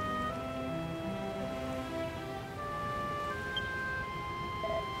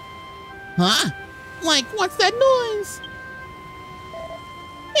 Huh? Like, what's that noise?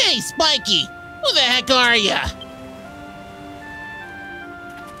 Hey, Spiky! Who the heck are ya?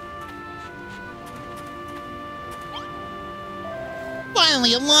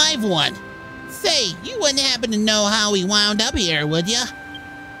 Finally a live one. Say, you wouldn't happen to know how we wound up here, would ya?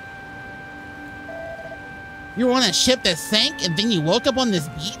 You were on a ship that sank and then you woke up on this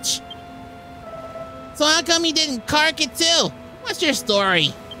beach? So how come you didn't cark it too? What's your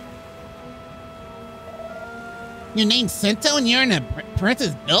story? Your name's Sento and you're an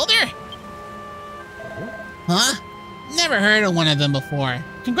apprentice builder? Huh? Never heard of one of them before.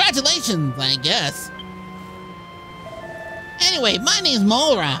 Congratulations, I guess. Anyway, my name's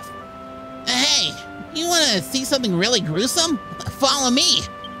Molroth. Hey, you wanna see something really gruesome? Follow me.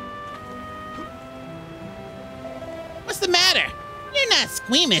 What's the matter? You're not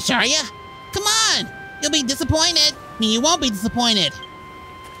squeamish, are ya? Come on! You'll be disappointed. You won't be disappointed.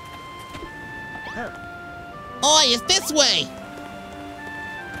 Oi, it's this way!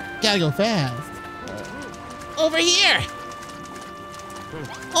 Gotta go fast. Over here!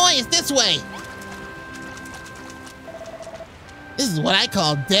 Oi, it's this way! This is what I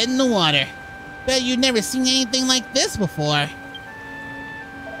call dead in the water. Bet you've never seen anything like this before.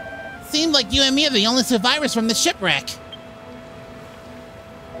 Seems like you and me are the only survivors from the shipwreck.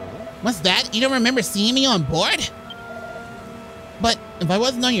 What's that? You don't remember seeing me on board? But if I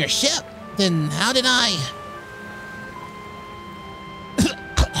wasn't on your ship, then how did I...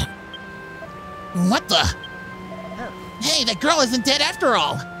 What the? Hey, that girl isn't dead after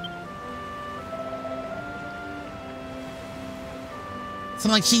all.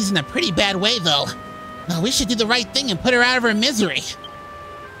 Sounds like she's in a pretty bad way, though. No, we should do the right thing and put her out of her misery.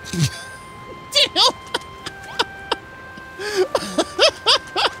 Damn.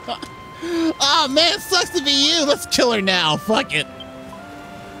 Oh man, it sucks to be you. Let's kill her now. Fuck it.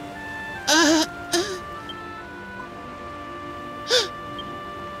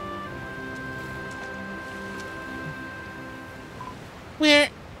 Where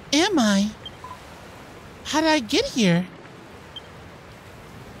am I? How did I get here?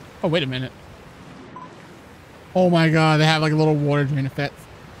 Oh, wait a minute. Oh my god, they have like a little water drain effect.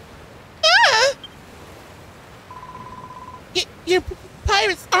 Ah! You're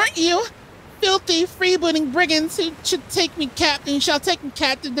pirates, aren't you? Filthy, freebooting brigands who should take me captain shall take me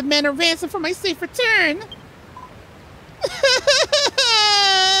captive, demand a ransom for my safe return.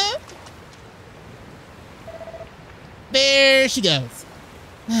 There she goes.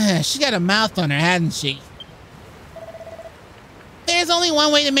 She got a mouth on her, hadn't she? There's only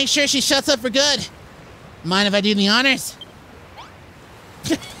one way to make sure she shuts up for good. Mind if I do the honors?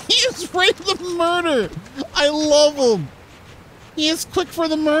 He is ready for the murder. I love him. He is quick for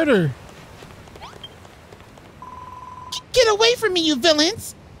the murder. Get away from me, you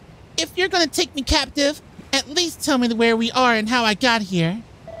villains! If you're gonna take me captive, at least tell me where we are and how I got here.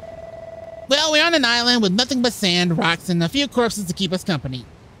 Well, we're on an island with nothing but sand, rocks, and a few corpses to keep us company.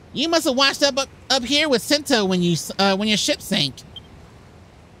 You must have washed up here with Sento when your ship sank.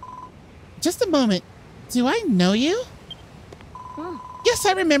 Just a moment. Do I know you? Yes,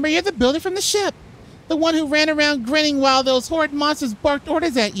 I remember. You're the builder from the ship. The one who ran around grinning while those horrid monsters barked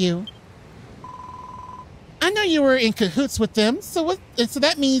orders at you. I know you were in cahoots with them, so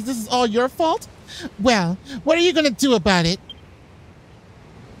that means this is all your fault? Well, what are you going to do about it?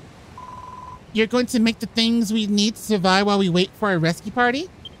 You're going to make the things we need to survive while we wait for our rescue party?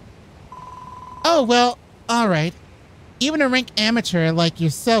 Oh, well, all right. Even a ranked amateur like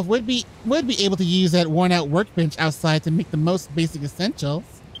yourself would be able to use that worn-out workbench outside to make the most basic essentials.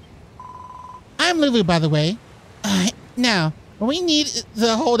 I'm Lulu, by the way. Now, we need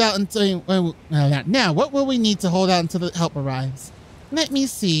to hold out until... now, what will we need to hold out until the help arrives? Let me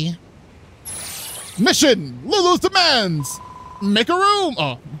see. Mission! Lulu's demands! Make a room!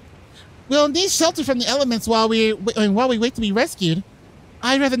 Oh. We'll need shelter from the elements while we wait to be rescued.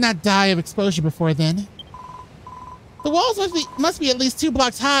 I'd rather not die of exposure before then. The walls must be at least 2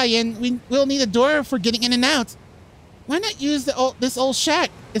 blocks high, and we'll need a door for getting in and out. Why not use this old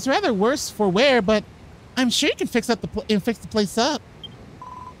shack? It's rather worse for wear, but I'm sure you can fix the place up.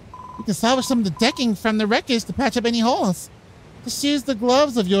 You can salvage some of the decking from the wreckage to patch up any holes. Just use the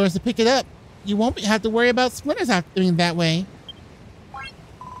gloves of yours to pick it up. You won't have to worry about splinters out doing that way.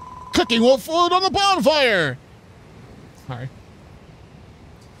 Cooking more food on the bonfire! Sorry.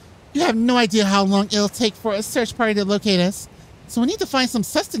 You have no idea how long it'll take for a search party to locate us, so we need to find some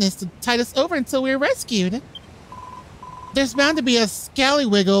sustenance to tide us over until we're rescued. There's bound to be a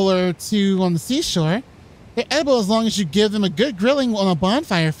scallywiggle or two on the seashore. They're edible as long as you give them a good grilling on a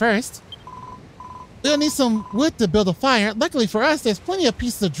bonfire first. We'll need some wood to build a fire. Luckily for us, there's plenty of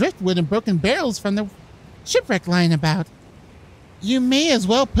pieces of driftwood and broken barrels from the shipwreck lying about. You may as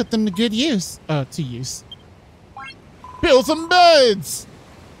well put them to good use. Build some beds!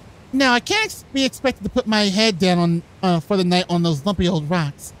 Now, I can't be expected to put my head down for the night on those lumpy old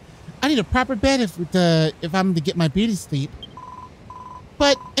rocks. I need a proper bed if I'm to get my beauty sleep.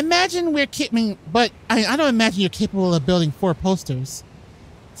 But imagine I don't imagine you're capable of building 4 posters.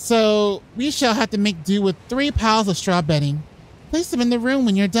 So we shall have to make do with 3 piles of straw bedding. Place them in the room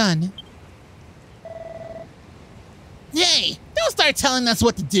when you're done. Hey, don't start telling us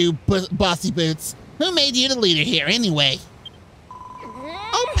what to do, Bossy Boots. Who made you the leader here anyway?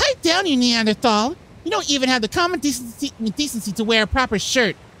 Oh, pipe down, you Neanderthal. You don't even have the common decency to wear a proper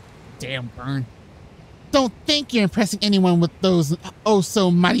shirt. Damn, Burn. Don't think you're impressing anyone with those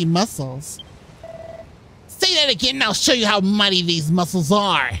oh-so-mighty muscles. Say that again and I'll show you how mighty these muscles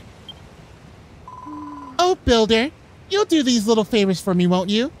are. Oh, Builder, you'll do these little favors for me, won't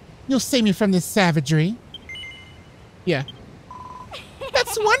you? You'll save me from this savagery. Yeah.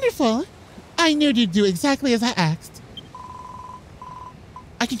 That's wonderful. I knew you'd do exactly as I asked.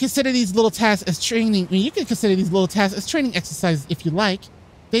 I can consider these little tasks as training. I mean, you can consider these little tasks as training exercises if you like.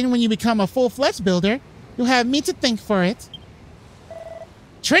 Then when you become a full-fledged builder, you'll have me to thank for it.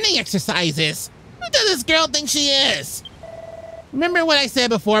 Training exercises? Who does this girl think she is? Remember what I said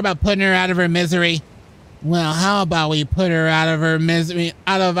before about putting her out of her misery? Well, how about we put her out of our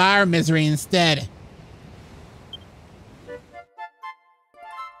misery instead?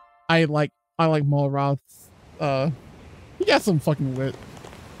 I like Malroth. He got some fucking wit.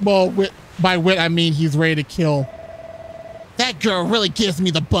 Well, by wit I mean he's ready to kill. That girl really gives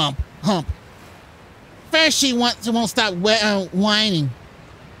me the hump. First she won't stop whining.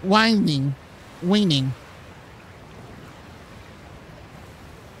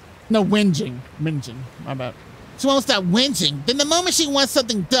 No, whinging, my bad. She won't stop whinging. Then the moment she wants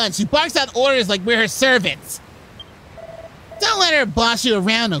something done, she barks out orders like we're her servants. Don't let her boss you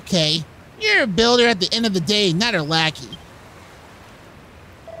around, okay? You're a builder at the end of the day, not her lackey.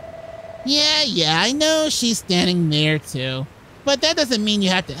 Yeah, I know she's standing there too. But that doesn't mean you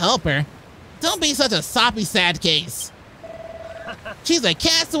have to help her. Don't be such a soppy sad case. She's a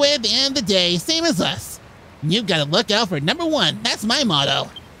castaway at the end of the day, same as us. You've got to look out for number one. That's my motto.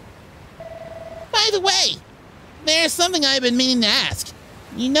 By the way, there's something I've been meaning to ask.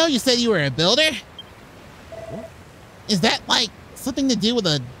 You know you said you were a builder? Is that like something to do with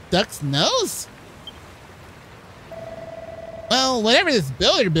a duck's nose? Well, whatever this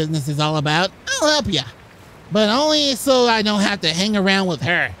builder business is all about, I'll help you. But only so I don't have to hang around with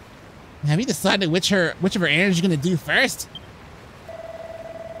her. Have you decided which of her errands you're gonna do first?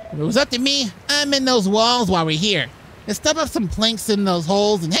 If it was up to me, I'm in those walls while we're here. Let's stuff up some planks in those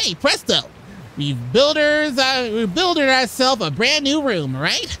holes and hey, presto! We've builded ourselves a brand new room,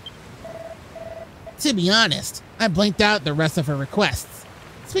 right? To be honest, I blanked out the rest of her requests.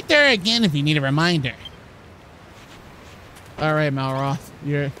 Speak to her again if you need a reminder. All right, Malroth,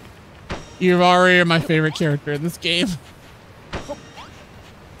 you're already my favorite character in this game.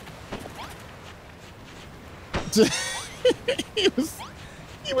 he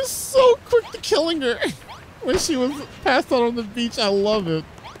was so quick to killing her when she was passed out on the beach. I love it.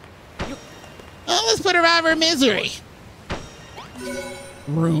 Oh, let's put her out of her misery.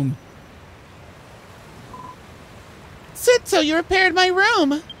 Room. Sitso, you repaired my room.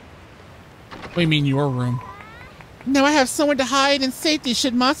 What do you mean your room? Now I have somewhere to hide in safety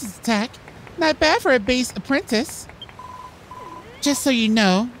should monsters attack. Not bad for a base apprentice. Just so you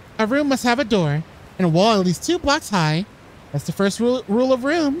know, a room must have a door and a wall at least 2 blocks high. That's the first rule of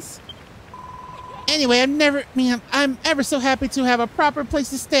rooms. Anyway, I'm ever so happy to have a proper place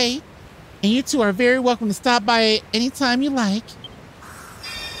to stay. And you two are very welcome to stop by anytime you like.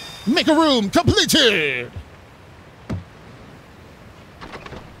 Make a room completed!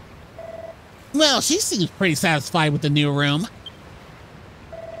 Well, she seems pretty satisfied with the new room.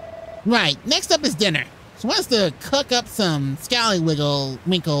 Right, next up is dinner. She wants to cook up some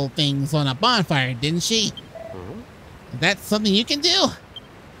scallywiggle things on a bonfire, didn't she? Is that something you can do?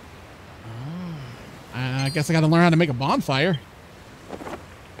 I guess I gotta learn how to make a bonfire.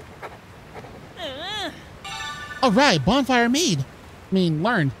 All right, bonfire made.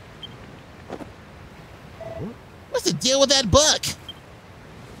 Learned. What's the deal with that book?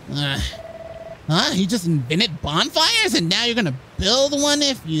 You just invented bonfires and now you're gonna build one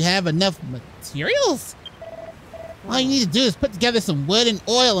if you have enough materials? All you need to do is put together some wood and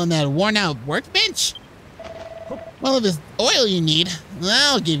oil on that worn out workbench. Well, if it's oil you need,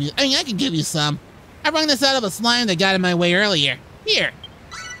 I can give you some. I wrung this out of a slime that got in my way earlier. Here.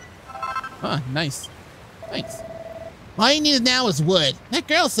 Nice. Thanks. All you need now is wood. That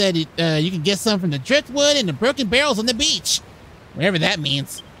girl said you can get some from the driftwood and the broken barrels on the beach. Whatever that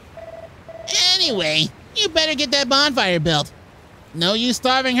means. Anyway, you better get that bonfire built. No use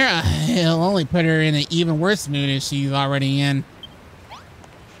starving her. It'll only put her in an even worse mood if she's already in.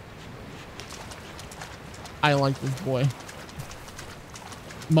 I like this boy.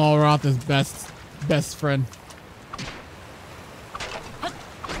 Malroth is best friend.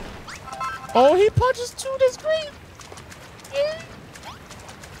 Oh, he punches too. That's great. Yeah.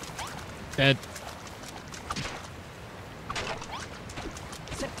 Dead.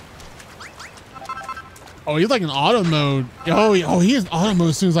 Oh, he's like in auto mode. Oh, he is auto mode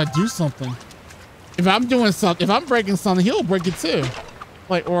as soon as I do something. If I'm doing something, if I'm breaking something, he'll break it too.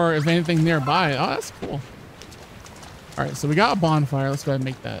 Or if anything nearby. Oh, that's cool. All right, so we got a bonfire. Let's go ahead and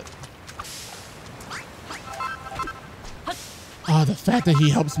make that. Oh, the fact that he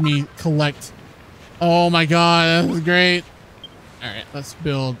helps me collect. Oh my God, that's great. All right, let's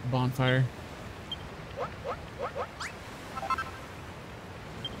build a bonfire.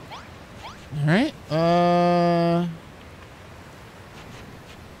 All right.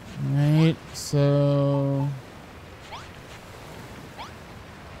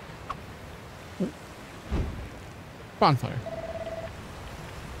 Bonfire.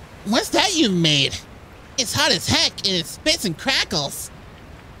 What's that you made? It's hot as heck and it spits and crackles.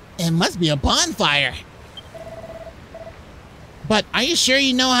 It must be a bonfire. But are you sure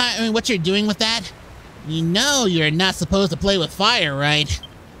you know what you're doing with that? You know you're not supposed to play with fire, right?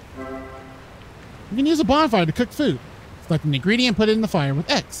 You can use a bonfire to cook food. Select an ingredient, put it in the fire with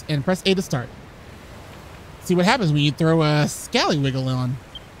X, and press A to start. See what happens when you throw a scallywiggle on.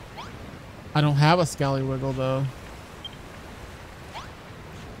 I don't have a scallywiggle though.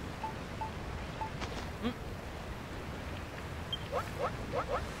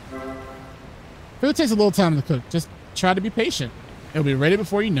 Food takes a little time to cook. Just try to be patient. It'll be ready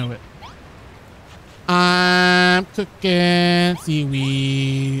before you know it. I'm cooking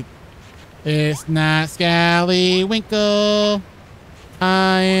seaweed. It's not scallywinkle.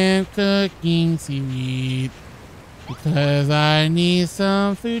 I am cooking seaweed because I need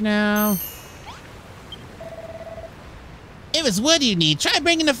some food now. If it's wood you need, try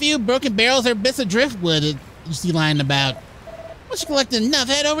bringing a few broken barrels or bits of driftwood that you see lying about. Once you collect enough,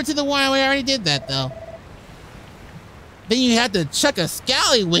 head over to the wire. We already did that, though. Then you have to chuck a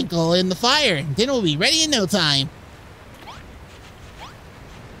scallywinkle in the fire, and dinner will be ready in no time.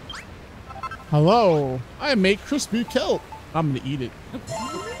 Hello, I made crispy kelp. I'm gonna eat it.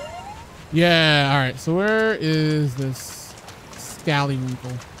 Yeah, all right. So where is this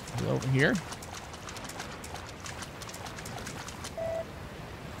scallywinkle? Over here.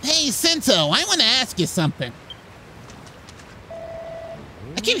 Hey, Sento, I want to ask you something.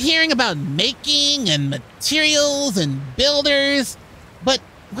 I keep hearing about making and materials and builders, but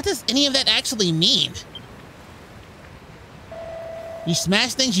what does any of that actually mean? You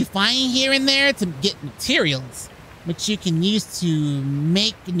smash things you find here and there to get materials, which you can use to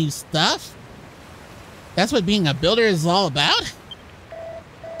make new stuff? That's what being a builder is all about?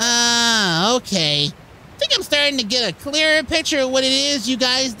 Ah, okay. I think I'm starting to get a clearer picture of what it is you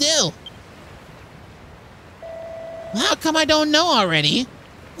guys do. How come I don't know already?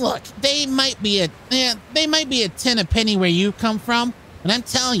 Look, they might be a 10 a penny where you come from, but I'm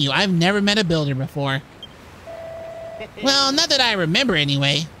telling you, I've never met a builder before. Well, not that I remember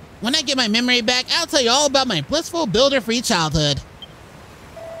anyway. When I get my memory back, I'll tell you all about my blissful builder-free childhood.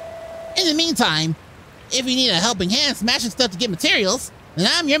 In the meantime, if you need a helping hand smashing stuff to get materials, then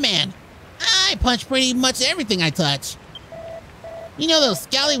I'm your man. I punch pretty much everything I touch. You know those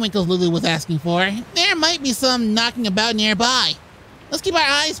scallywinkles Lulu was asking for? There might be some knocking about nearby. Let's keep our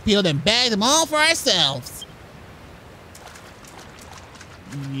eyes peeled and bag them all for ourselves.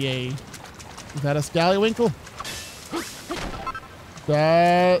 Yay. Is that a scallywinkle?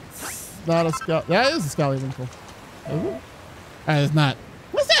 That's not a scall. That is a scallywinkle. Is it? That is not.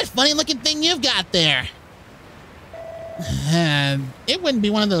 What's that funny looking thing you've got there? And it wouldn't be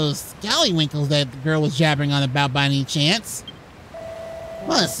one of those scallywinkles that the girl was jabbering on about by any chance.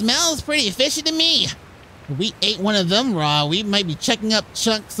 Well, it smells pretty fishy to me. If we ate one of them raw, we might be checking up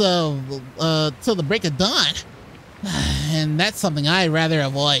chunks of till the break of dawn. And that's something I'd rather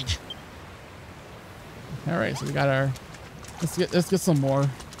avoid. All right, so we got our. Let's get some more.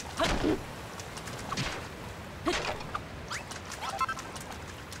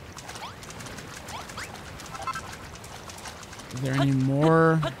 Is there any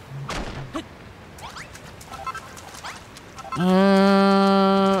more?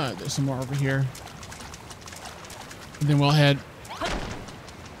 There's some more over here. And then we'll head.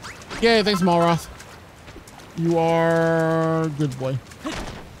 Yay, thanks, Malroth. You are a good boy.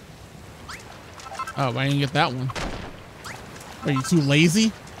 Oh, I didn't get that one. Are you too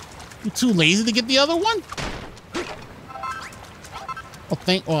lazy? You too lazy to get the other one?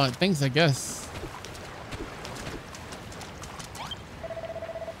 Well, thanks, I guess.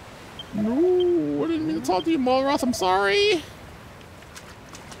 No, I didn't mean to talk to you, Malroth. I'm sorry.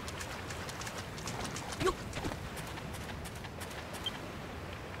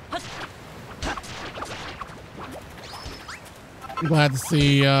 I'm glad to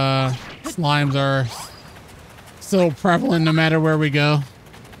see slimes are so prevalent no matter where we go.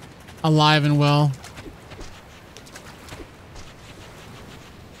 Alive and well.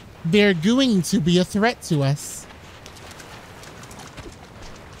 They're going to be a threat to us.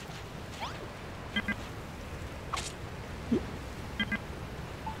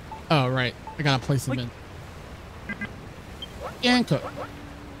 Oh, right. I gotta place them in. And cook.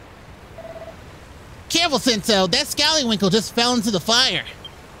 Careful, Sento. That scallywinkle just fell into the fire.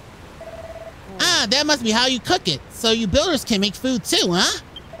 Ah, that must be how you cook it. So you builders can make food too, huh?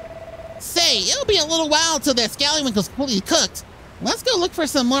 Say, it'll be a little while till that scallywinkle's completely cooked. Let's go look for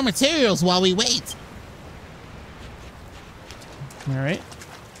some more materials while we wait. All right.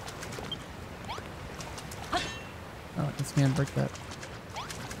 Oh, I just can't break that.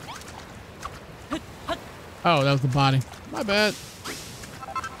 Oh, that was the body. My bad.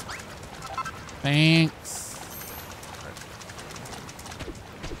 Thanks.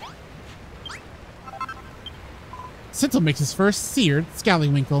 Sinto makes his first seared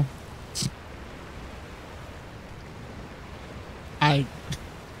scallywinkle. I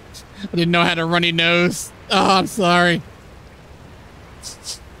didn't know how to runny nose. Oh, I'm sorry.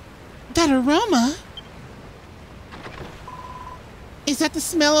 That aroma? Is that the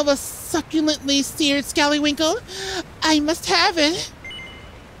smell of a succulently seared scallywinkle? I must have it.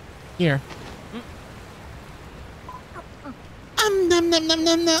 Here. Num num num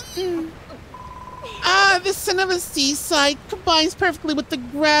num num. Ah, the scent of a seaside combines perfectly with the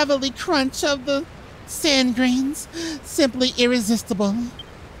gravelly crunch of the sand grains. Simply irresistible.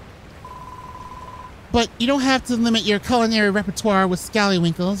 But you don't have to limit your culinary repertoire with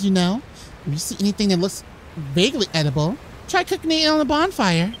scallywinkles, you know. If you see anything that looks vaguely edible, try cooking it on a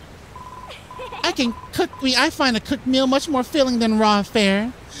bonfire. I find a cooked meal much more filling than raw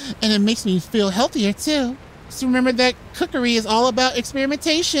fare, and it makes me feel healthier too. So remember that cookery is all about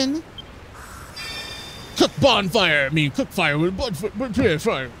experimentation. Cook bonfire. I mean, cook fire with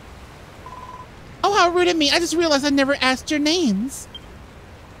fire. Oh, how rude of me. I just realized I never asked your names.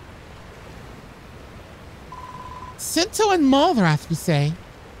 Sinto and Malroth, you say?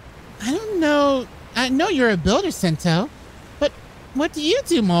 I don't know. I know you're a builder, Sinto. But what do you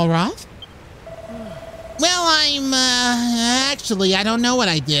do, Malroth? Well, actually, I don't know what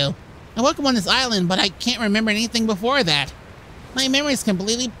I do. I woke up on this island, but I can't remember anything before that. My memory is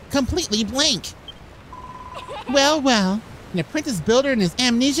completely blank. Well, an apprentice builder and his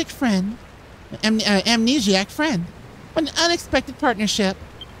amnesiac friend. What an unexpected partnership.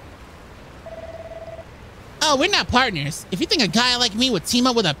 Oh, we're not partners. If you think a guy like me would team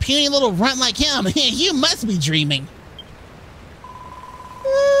up with a puny little runt like him, you must be dreaming.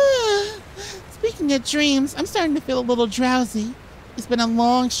 Speaking of dreams, I'm starting to feel a little drowsy. It's been a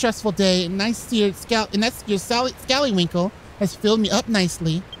long, stressful day, and that seared scallywinkle has filled me up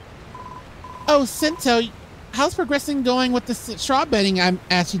nicely. Oh, Sinto, how's progressing going with the straw bedding I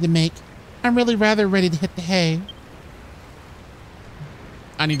asked you to make? I'm really rather ready to hit the hay.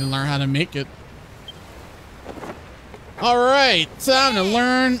 I need to learn how to make it. All right, time to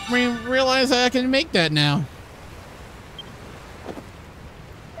learn. Realize I can make that now.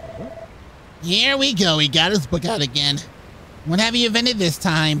 Here we go. He got his book out again. What have you invented this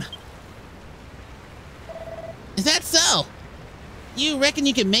time? Is that so? You reckon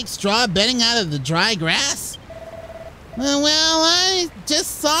you can make straw bedding out of the dry grass? Well, I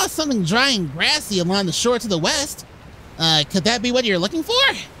just saw something dry and grassy along the shore to the west. Could that be what you're looking for?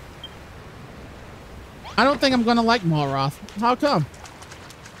 I don't think I'm gonna like Malroth. How come?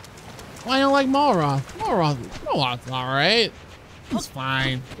 Why don't you like Malroth? Malroth's alright. He's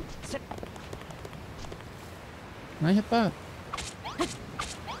fine. Can I hit that?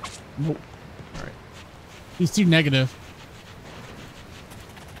 Nope. Alright. He's too negative.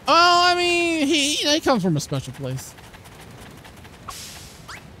 Oh, I mean, he comes from a special place.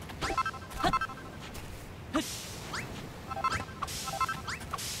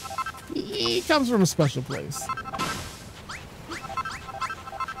 He comes from a special place.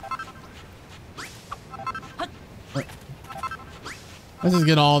 Let's just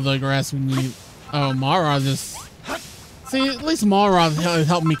get all the grass we need. Oh, Malroth just... See, at least Malroth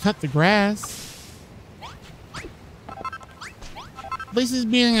helped me cut the grass. At least he's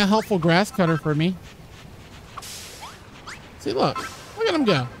being a helpful grass cutter for me. See, look at him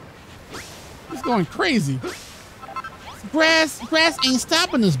go. He's going crazy. Grass ain't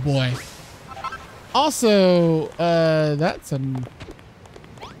stopping this boy. Also, that's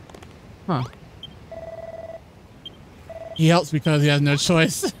huh. He helps because he has no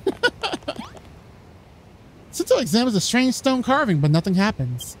choice. Sinto examines a strange stone carving, but nothing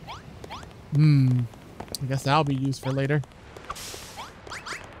happens. I guess that'll be used for later.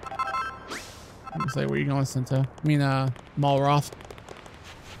 Let me say, where you going, Sinto? I mean, Malroth.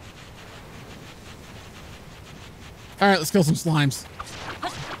 All right, let's kill some slimes.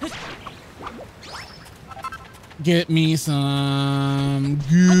 Get me some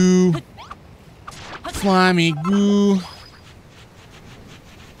goo. Slimy goo.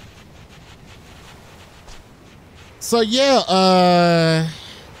 So yeah,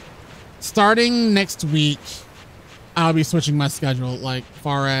 starting next week, I'll be switching my schedule, like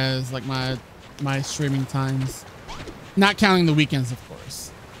far as like my streaming times, not counting the weekends, of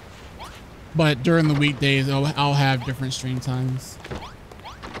course. But during the weekdays, I'll have different stream times.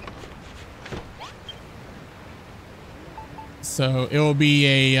 So it will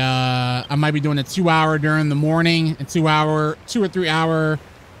be a, I might be doing a 2 hour during the morning and 2 or 3 hour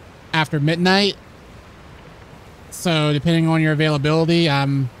after midnight. So depending on your availability,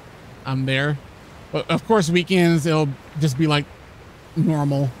 I'm there. But of course, weekends, it'll just be like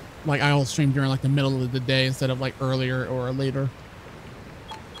normal. Like I'll stream during like the middle of the day instead of like earlier or later.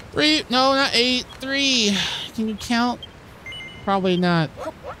 3, no, not 8, 3. Can you count? Probably not.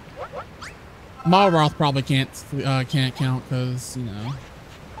 Malroth probably can't count because, you know,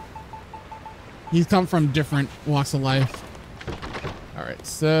 he's come from different walks of life. All right,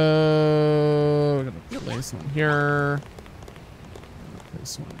 so we're gonna place one here.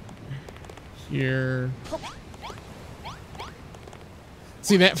 Place one here.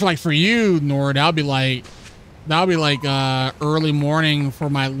 See that for you, Nord, that'll be like early morning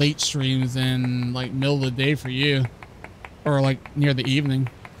for my late streams and like middle of the day for you, or like near the evening.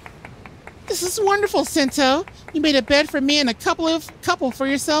 This is wonderful, Sento. You made a bed for me and a couple for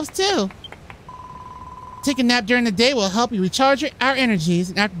yourselves too. Take a nap during the day will help you recharge our energies,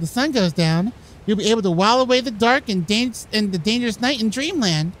 and after the sun goes down, you'll be able to while away the dark and the dangerous night in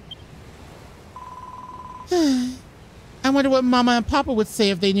Dreamland. I wonder what Mama and Papa would say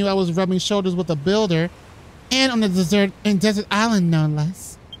if they knew I was rubbing shoulders with a builder, and on a desert island, no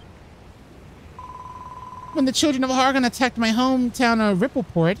less. When the children of Hargon attacked my hometown of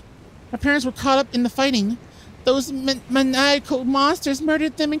Rippleport, my parents were caught up in the fighting. Those maniacal monsters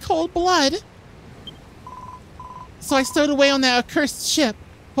murdered them in cold blood. So I stowed away on that accursed ship,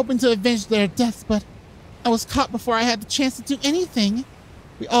 hoping to avenge their deaths, but I was caught before I had the chance to do anything.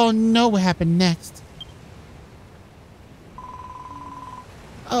 We all know what happened next.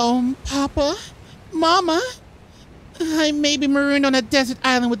 Oh, Papa, Mama, I may be marooned on a desert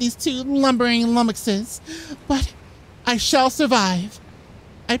island with these two lumbering lummoxes, but I shall survive.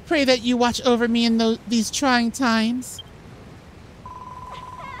 I pray that you watch over me in these trying times.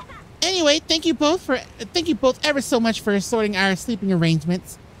 Anyway, thank you both ever so much for sorting our sleeping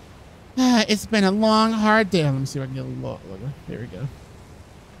arrangements. It's been a long, hard day. Let me see if I can get a little longer. There we go.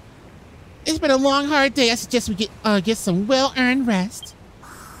 It's been a long, hard day. I suggest we get some well-earned rest.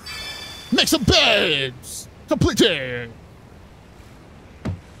 Make some beds! Completed!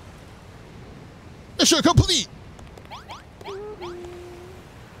 Mission complete!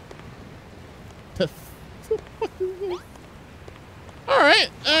 Alright,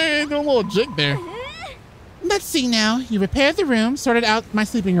 I do a little jig there. Let's see now. You repaired the room, sorted out my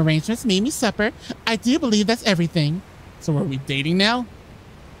sleeping arrangements, made me supper. I do believe that's everything. So are we dating now?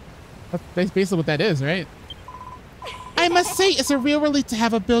 That's basically what that is, right? I must say, it's a real relief to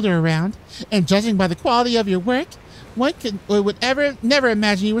have a builder around. And judging by the quality of your work, one would never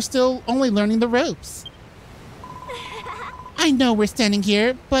imagine you were still only learning the ropes. I know we're standing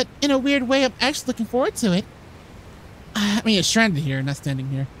here, but in a weird way, I'm actually looking forward to it. I mean, you're stranded here, not standing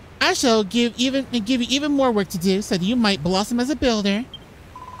here. I shall give you even more work to do so that you might blossom as a builder.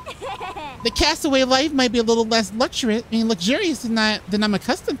 The castaway life might be a little less luxurious than I'm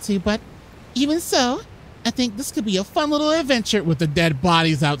accustomed to, but even so, I think this could be a fun little adventure with the dead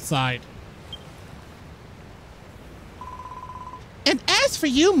bodies outside. And as for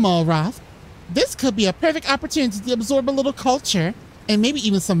you, Malroth, this could be a perfect opportunity to absorb a little culture and maybe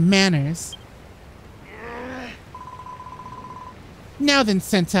even some manners. Now then,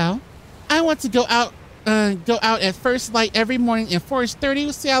 Sento, I want to go out at first light every morning and forage 30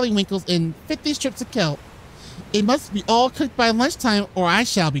 sallywinkles and 50 strips of kelp. It must be all cooked by lunchtime or I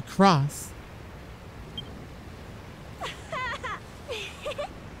shall be cross.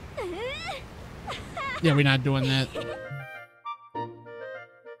 Yeah, we're not doing that.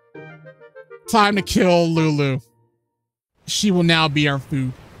 Time to kill Lulu. She will now be our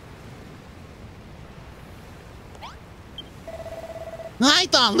food. I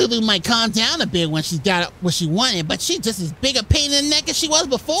thought Lulu might calm down a bit when she got what she wanted, but she's just as big a pain in the neck as she was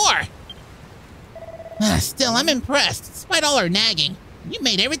before. Still, I'm impressed. Despite all her nagging, you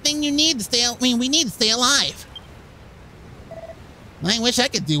made everything you need to stay. We need to stay alive. I wish I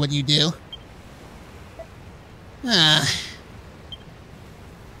could do what you do.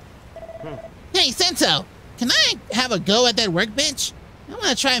 Hey, Sento, can I have a go at that workbench? I want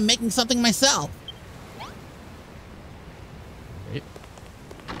to try making something myself.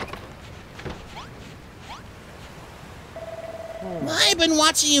 I've been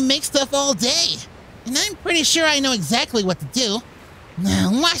watching you make stuff all day, and I'm pretty sure I know exactly what to do. Now,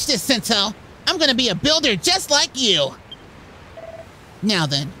 watch this, Sento. I'm gonna be a builder just like you. Now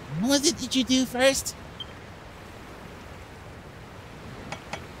then, what did you do first?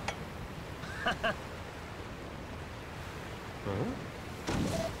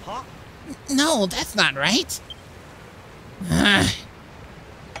 No, that's not right.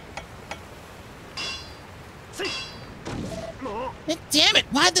 Damn it!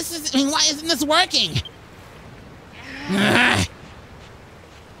 Why isn't this working?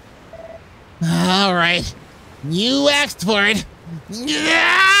 All right, you asked for it.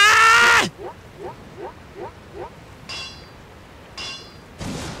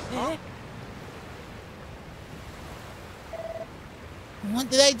 What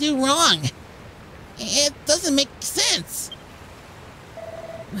did I do wrong? It doesn't make sense.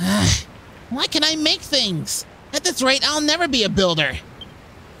 Why can't I make things? At this rate, I'll never be a builder.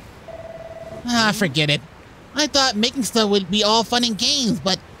 Forget it. I thought making stuff would be all fun and games,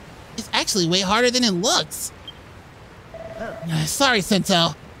 but it's actually way harder than it looks. Sorry,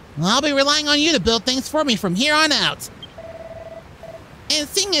 Sento. I'll be relying on you to build things for me from here on out. And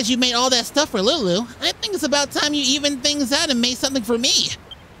seeing as you made all that stuff for Lulu, I think it's about time you evened things out and made something for me.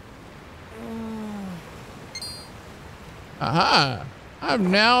 Aha! I've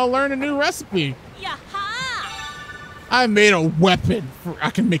now learned a new recipe. Yaha! I made a weapon. I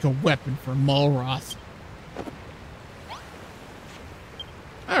can make a weapon for Malroth.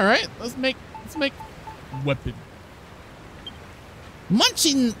 All right, let's make weapon.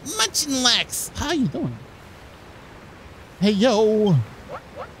 Munchin Lex, How you doing? Hey yo!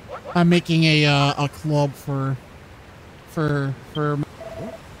 I'm making a club for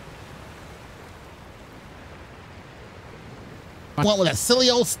What with a silly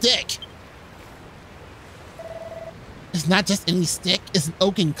old stick? It's not just any stick, it's an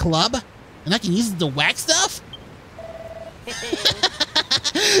oaken club, and I can use it to whack stuff?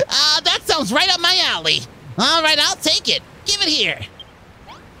 That sounds right up my alley. All right, I'll take it. Give it here.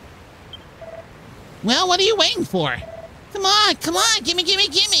 Well, what are you waiting for? Come on, gimme.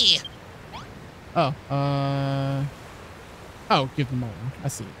 oh give them all. I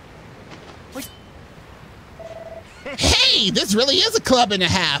see. Hey, this really is a club and a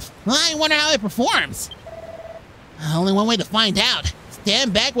half. I wonder how it performs. Only one way to find out.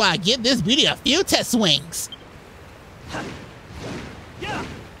 Stand back while I give this beauty a few test swings.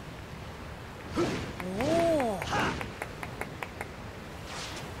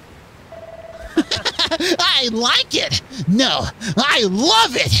 I like it. No, I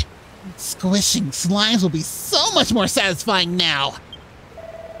love it. Squishing slimes will be so much more satisfying now.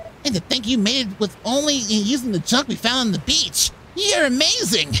 And to think you made it with only using the junk we found on the beach. You're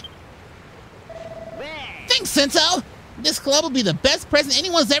amazing. Thanks, Sento. This club will be the best present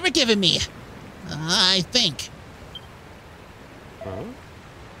anyone's ever given me. I think.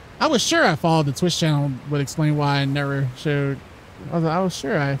 I was sure I followed the Twitch channel would explain why I never showed. I was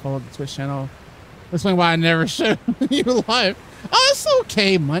sure I followed the Twitch channel. Explain why I never showed you live. Oh, it's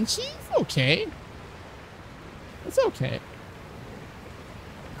okay, Munchie. It's okay. It's okay.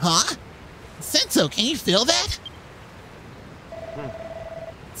 Huh? Sento, can you feel that?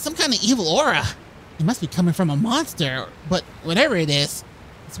 Some kind of evil aura. It must be coming from a monster, but whatever it is,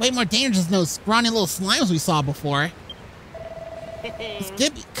 it's way more dangerous than those scrawny little slimes we saw before.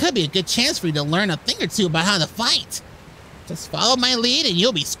 This could be a good chance for you to learn a thing or two about how to fight. Just follow my lead and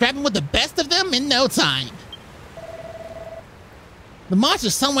you'll be scrapping with the best of them in no time. The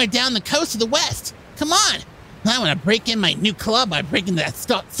monster's somewhere down the coast to the west. Come on. I want to break in my new club by breaking that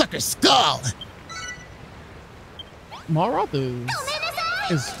sucker's skull. Malroth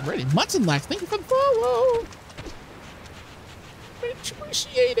is ready. Munchin Lex, thank you for the follow. Much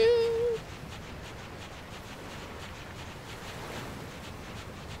appreciated.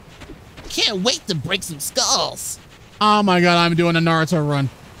 Can't wait to break some skulls. Oh my god, I'm doing a Naruto run.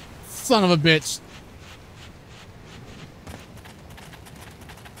 Son of a bitch.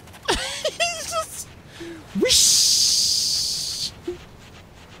 He's just... Whoosh.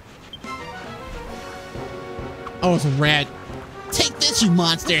 Oh, it's a rat. Take this, you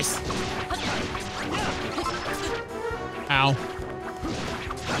monsters. Ow.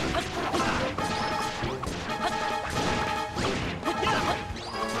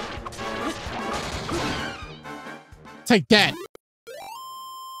 Take that.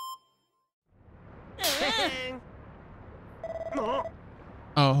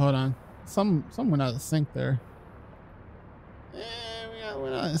 Oh, hold on. Some went out of sync there. Yeah, we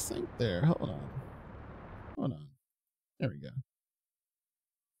went out of sync there. Hold on. Hold on. There we go.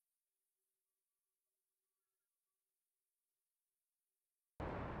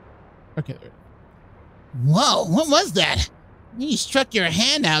 Okay. There. Whoa, what was that? You struck your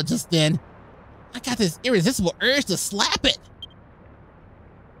hand out just then. I got this irresistible urge to slap it.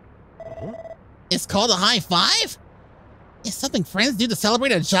 It's called a high five? Is something friends do to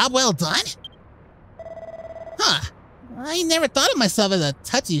celebrate a job well done? Huh. I never thought of myself as a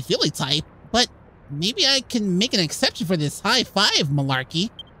touchy-feely type, but maybe I can make an exception for this high five malarkey.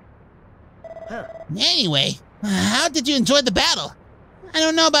 Anyway, how did you enjoy the battle? I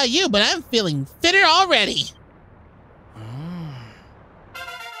don't know about you, but I'm feeling fitter already.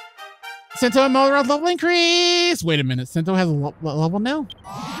 Sento and Malroth level increase! Wait a minute, Sento has a level now?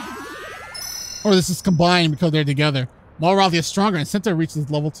 Or this is combined because they're together. Malroth gets stronger and Sento reaches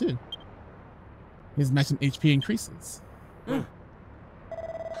level 2. His maximum HP increases.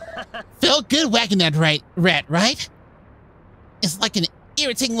 Felt good whacking that rat, right? It's like an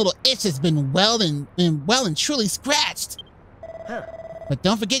irritating little itch that's been well and truly scratched. But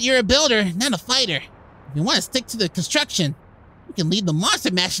don't forget you're a builder, not a fighter. If you want to stick to the construction, you can leave the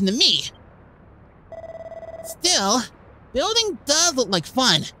monster mashing to me. Still, building does look like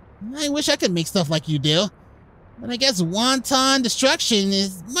fun. I wish I could make stuff like you do. But I guess wanton destruction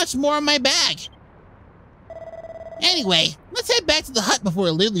is much more in my bag. Anyway, let's head back to the hut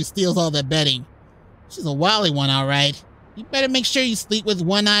before Lulu steals all that bedding. She's a wily one, all right. You better make sure you sleep with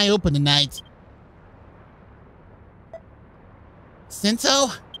one eye open tonight. Sento?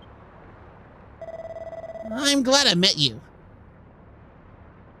 I'm glad I met you.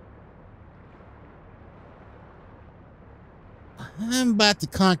 I'm about to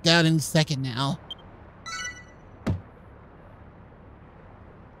conk out any second now.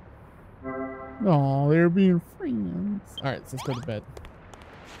 Oh, they're being friends. Alright, so let's go to bed.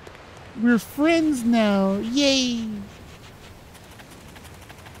 We're friends now. Yay!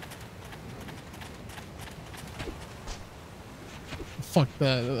 Fuck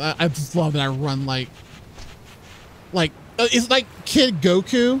that. I just love that I run like it's like Kid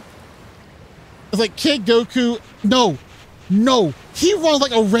Goku. It's like Kid Goku. No, he runs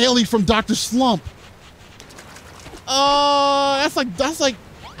like O'Reilly from Dr. Slump. That's like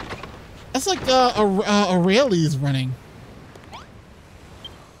O'Reilly's running.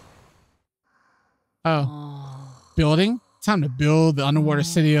 Oh, building. Time to build the underwater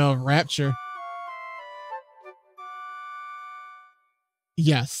city of Rapture.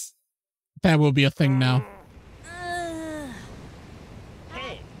 Yes, that will be a thing now.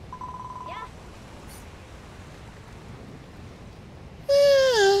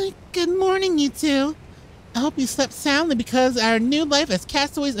 Good morning, you two. I hope you slept soundly because our new life as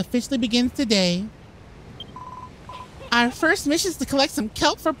castaways officially begins today. Our first mission is to collect some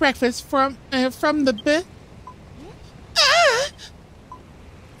kelp for breakfast from the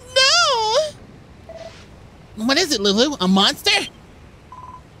No! What is it, Lulu? A monster?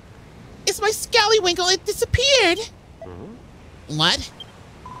 It's my Scallywinkle. It disappeared. What?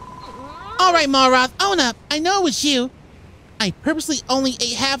 All right, Malroth, own up. I know it was you. I purposely only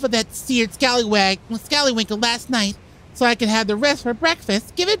ate half of that seared Scallywinkle last night so I could have the rest for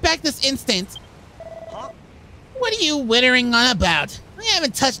breakfast. Give it back this instant. What are you wittering on about? I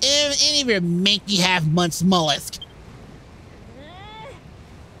haven't touched any of your manky half-munched mollusk.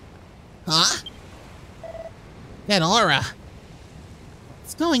 Huh? That aura.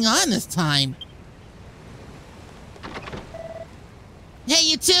 What's going on this time? Hey,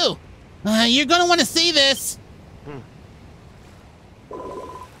 you two! You're gonna want to see this.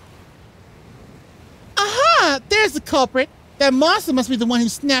 Aha! There's the culprit. That monster must be the one who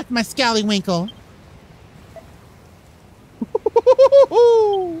snapped my Scallywinkle.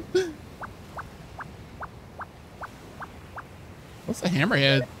 What's the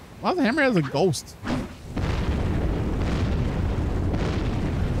hammerhead? Why is the hammerhead a ghost?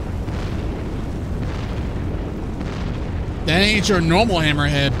 That ain't your normal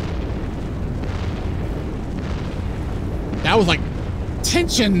hammerhead. That was like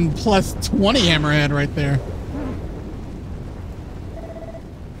tension plus 20 hammerhead right there.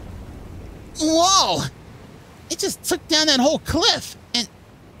 Whoa! It just took down that whole cliff. And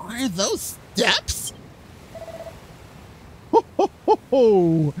are those steps? Ho, ho, ho,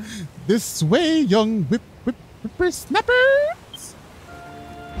 ho. This way, young whippersnappers.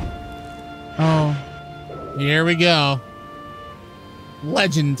 Oh, here we go.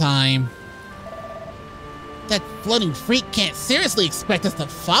 Legend time. That floating freak can't seriously expect us to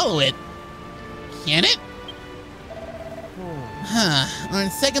follow it. Can it? On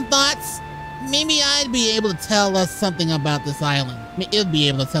second thoughts, maybe I'd be able to tell us something about this island. It'll be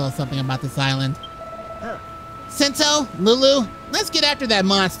able to tell us something about this island. Sento, Lulu, let's get after that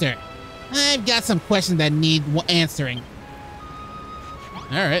monster. I've got some questions that need answering.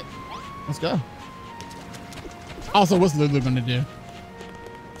 All right, let's go. Also, what's Lulu gonna do?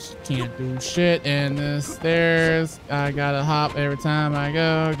 She can't do shit in the stairs. I gotta hop every time I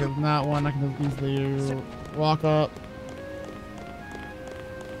go, because not one I can just easily walk up.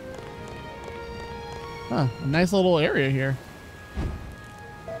 Huh, a nice little area here.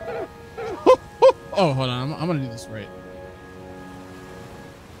 Oh, hold on. I'm gonna do this right.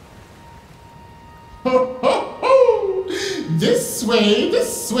 Ho, ho, ho! This way,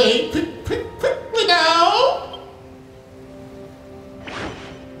 quickly now!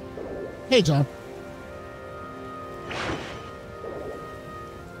 Hey, John.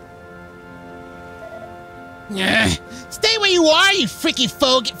 Stay where you are, you freaky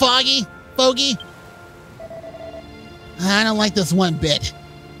foggy. I don't like this one bit.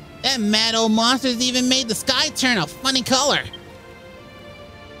 That mad old monster's even made the sky turn a funny color.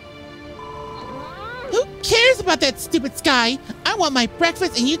 Who cares about that stupid sky? I want my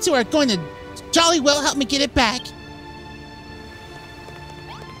breakfast and you two are going to jolly well help me get it back.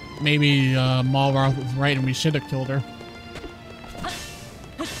 Maybe Malroth was right and we should have killed her.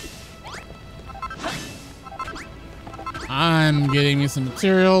 I'm getting me some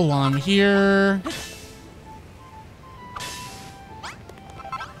material while I'm here.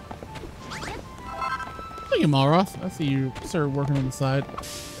 Look at Malroth. I see you started working on the side.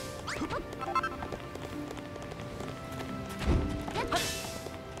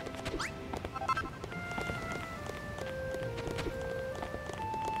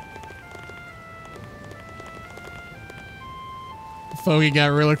 Foggy got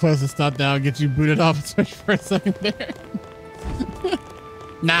really close to stop down, get you booted off, especially for a second there.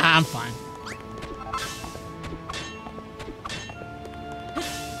 Nah, I'm fine.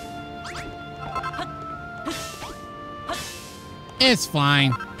 It's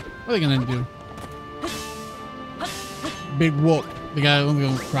fine. What are they gonna do? Big whoop. They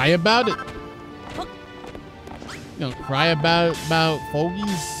gonna cry about it? You gonna cry about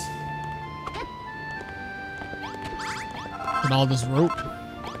fogies? And all this rope.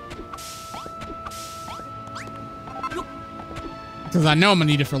 Because I know I'm gonna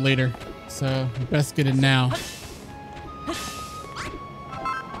need it for later. So best get it now.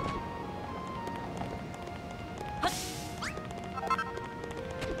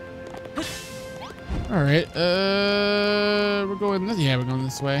 Alright, we're going this, yeah, we're going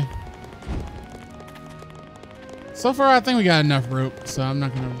this way. So far, I think we got enough rope, so I'm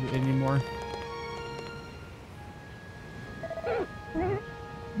not gonna do any more.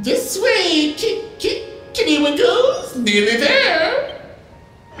 This way, Kitty Wiggles, nearly there.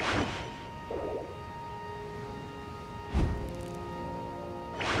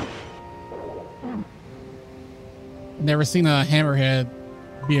 Never seen a hammerhead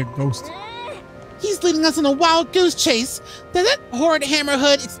be a ghost. He's leading us on a wild goose chase. Does that horrid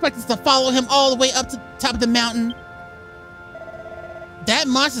hammerhead expect us to follow him all the way up to the top of the mountain? That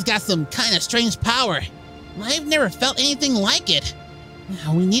monster's got some kind of strange power. I've never felt anything like it.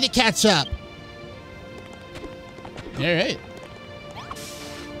 We need to catch up. Alright.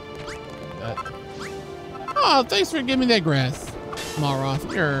 Oh, thanks for giving me that grass,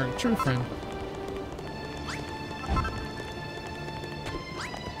 Malroth. You're a true friend.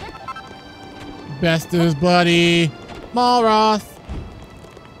 Besties, buddy. Malroth.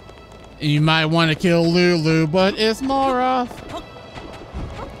 And you might want to kill Lulu, but it's Malroth.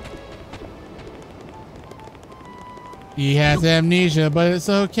 He has amnesia, but it's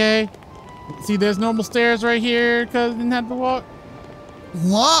okay. See, there's normal stairs right here because he didn't have to walk.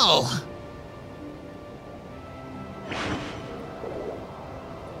 Whoa!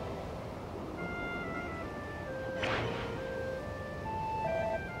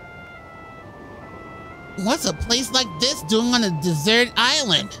 What's a place like this doing on a deserted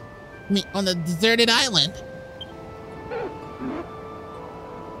island? I mean, on a deserted island.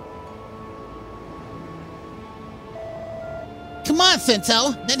 Come on,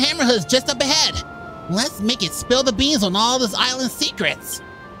 Sento. That hammerhead's just up ahead. Let's make it spill the beans on all this island secrets.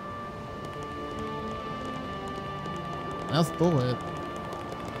 Let's do it.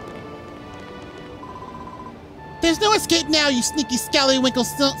 There's no escape now, you sneaky scallywinkle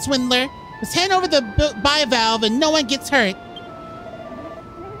swindler. Just hand over the bivalve and no one gets hurt.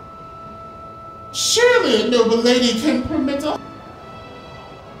 Surely a noble lady can permit us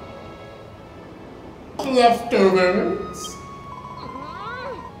leftovers.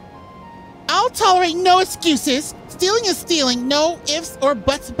 I'll tolerate no excuses. Stealing is stealing, no ifs or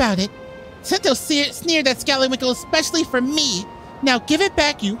buts about it. Sento sneered at Scallywinkle especially for me. Now give it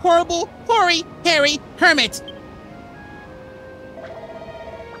back, you horrible, hoary, hairy hermit.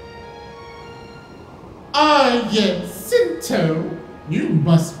 Ah, yes, Sento. You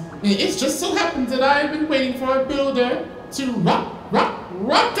must. It just so happens that I've been waiting for a builder to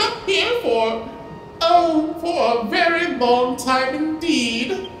rock up here for a very long time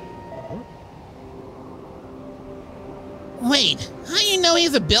indeed. Wait, how do you know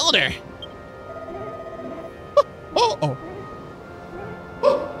he's a builder? Oh,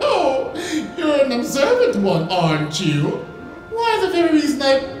 You're an observant one, aren't you? Why, the very reason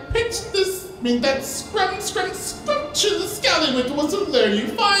I pitched that scrumptious scallywag was to lure you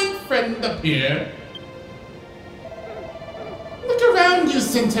fine friend up here. Look around you,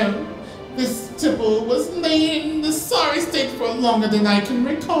 Sinto. This tipple was laying in this sorry state for longer than I can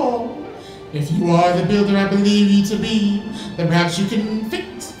recall. If you are the builder I believe you to be, then perhaps you can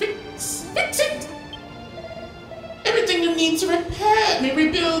fix it. Everything you need to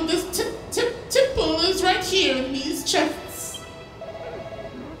rebuild this tipple is right here in these chests.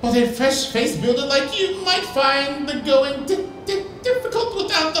 But a fresh-faced builder like you might find the going difficult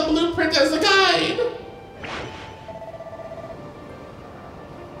without the blueprint as a guide.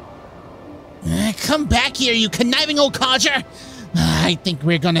 Come back here, you conniving old codger! I think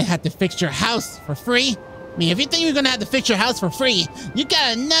we're gonna have to fix your house for free. I mean, if you think you're gonna have to fix your house for free, you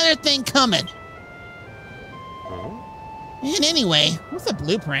got another thing coming. And anyway, what's a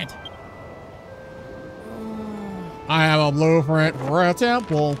blueprint? I have a blueprint for a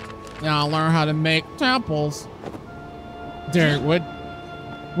temple. Now I'll learn how to make temples. Derek,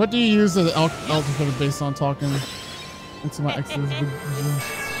 what do you use as altar for the based on talking into my ex's?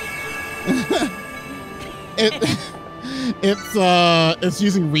 It's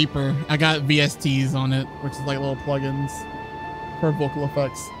using Reaper. I got VSTs on it, which is like little plugins for vocal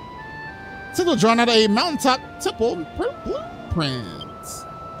effects. Sinto drawn out a mountaintop temple blueprint.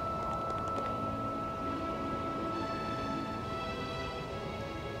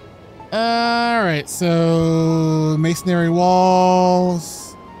 All right, so masonry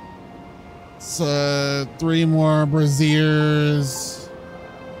walls. So 3 more braziers.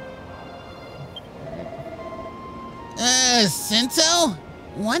 Sinto?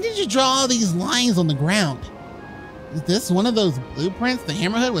 Why did you draw all these lines on the ground? Is this one of those blueprints the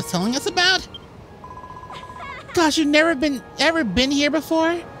Hammerhood was telling us about? Gosh, you've never been here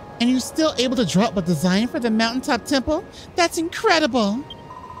before? And you're still able to draw up a design for the mountaintop temple? That's incredible!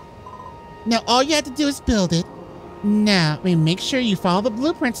 Now all you have to do is build it. Now, make sure you follow the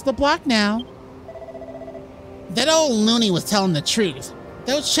blueprints to the block now. That old loony was telling the truth.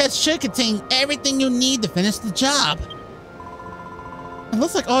 Those chests should contain everything you need to finish the job. It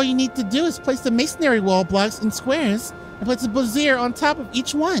looks like all you need to do is place the masonry wall blocks in squares and place a brazier on top of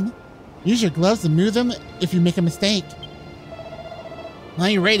each one. Use your gloves to move them if you make a mistake. Are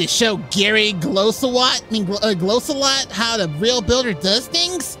you ready to show Gary Glossalot how the real builder does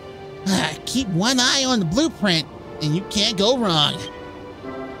things? Keep one eye on the blueprint and you can't go wrong.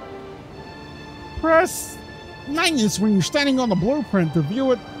 Press 9 when you're standing on the blueprint to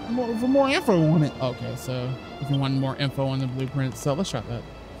view it for more info on it. Okay, so if you want more info on the blueprint, so let's try that.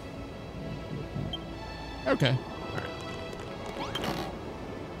 Okay.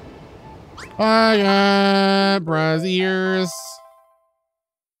 All right. I got braziers.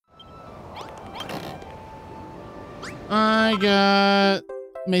 I got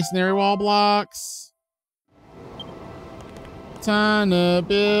masonry wall blocks. Time to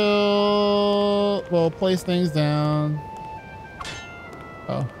build. We'll place things down.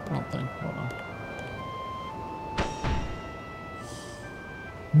 Oh, wrong thing. Hold on.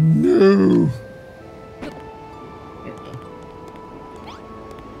 No. Here we go.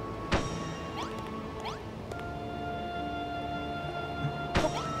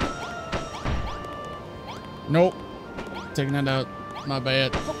 Nope. Taking that out. My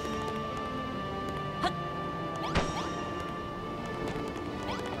bad.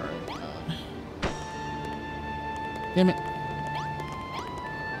 Damn it.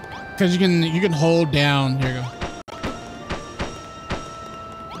 Because you can hold down. Here you go.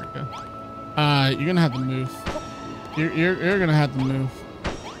 There we go. You're gonna have to move. You're gonna have to move.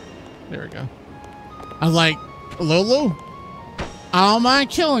 There we go. I was like, Lulu, I don't mind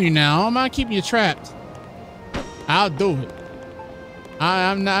killing you now. I don't mind keeping you trapped. I'll do it.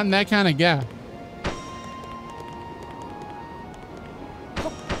 I'm that kind of guy.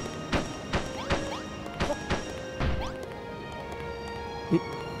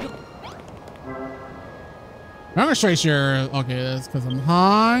 I'm gonna trace your. Okay, that's because I'm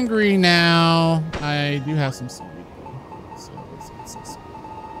hungry now. I do have some seaweed. So let's get some seaweed.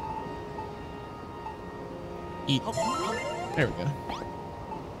 Eat. There we go.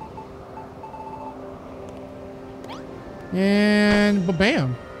 And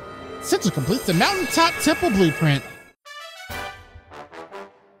ba-bam. Sinto completes the mountaintop temple blueprint.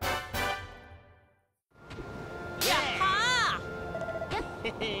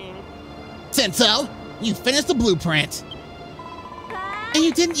 Sinto, you finished the blueprint. And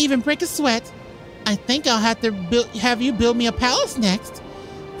you didn't even break a sweat. I think I'll have to have you build me a palace next.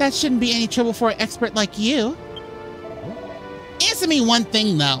 That shouldn't be any trouble for an expert like you. Answer me one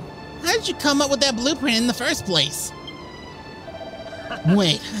thing though. How did you come up with that blueprint in the first place?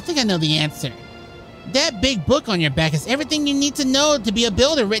 Wait, I think I know the answer. That big book on your back has everything you need to know to be a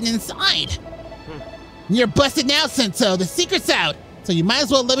builder written inside. You're busted now, Sento. The secret's out, so you might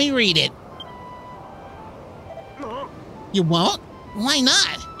as well let me read it. You won't? Why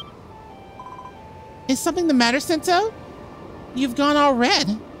not? Is something the matter, Sento? You've gone all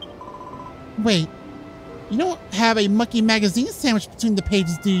red. Wait, you don't have a mucky magazine sandwich between the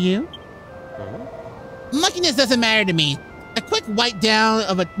pages, do you? Muckiness doesn't matter to me. A quick wipe down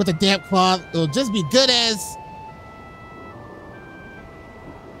of with a damp cloth will just be good as...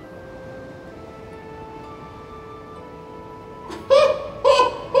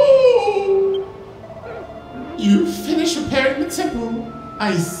 You finished repairing the temple.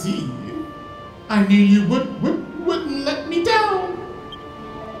 I see. I knew you wouldn't let me down.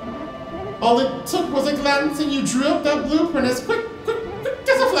 All it took was a glance and you drew up that blueprint as quick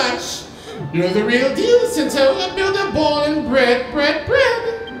as a flash. You're the real deal, Sento, a builder born and bred.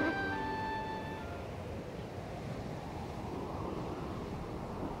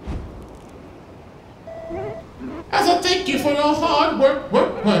 As a thank you for your hard work,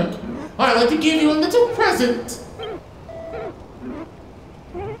 I'd like to give you a little present.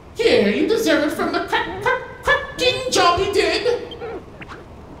 Here, you deserve it from the cracking job you did.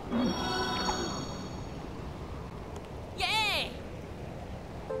 Yay!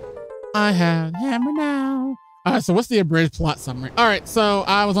 I have the hammer now. All right, so what's the abridged plot summary? All right, so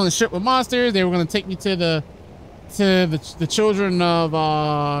I was on the ship with monsters. They were going to take me to the children of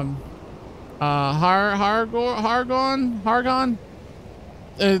Hargon,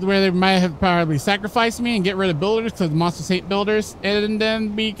 where they might have probably sacrificed me and get rid of builders because monsters hate builders. And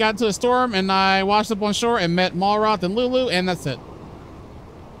then we got to a storm and I washed up on shore and met Malroth and Lulu, and that's it.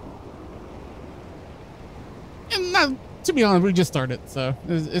 And not, to be honest, we just started, so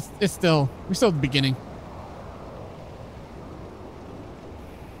we're still at the beginning.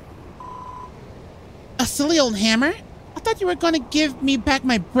 A silly old hammer? I thought you were going to give me back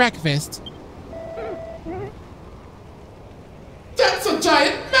my breakfast. That's a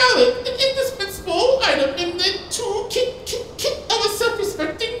giant mallet, an indispensable item in the toolkit of a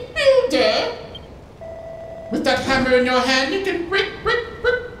self-respecting builder. With that hammer in your hand, you can break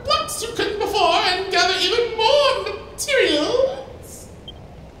blocks you couldn't before and gather even more materials.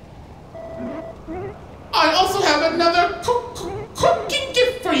 I also have another cooking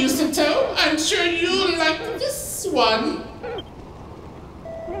gift for you, Sento. I'm sure you'll like this one.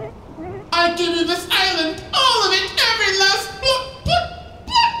 I give you this island, all of it, every last block.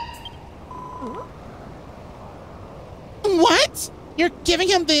 What? You're giving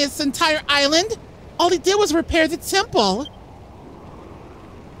him this entire island? All he did was repair the temple.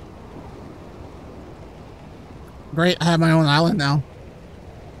 Great, I have my own island now.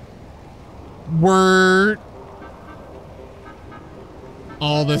 Word.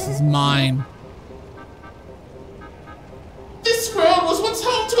 All this is mine. This world was once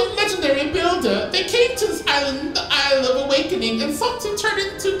home to a legendary builder. They came to this island, the Isle of Awakening, and sought to turn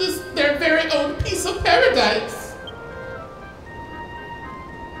it into their very own piece of paradise.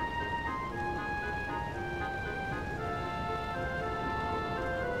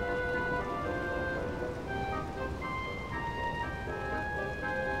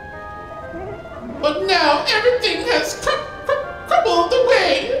 But now everything has crumbled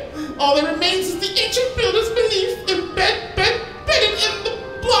away. All that remains is the ancient builder's belief embedded in the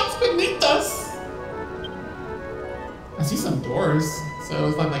blocks beneath us. I see some doors, so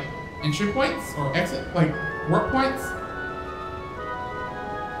it's like entry points or exit, like work points.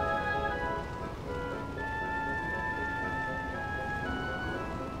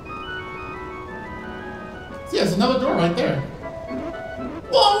 See, there's another door right there.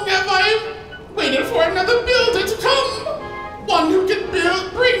 Long have I waited for another builder to come. One who can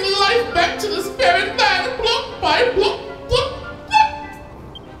bring life back to this barren land, block by block.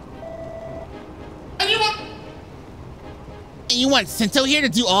 And You want Sento here to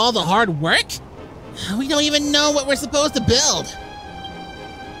do all the hard work? We don't even know what we're supposed to build.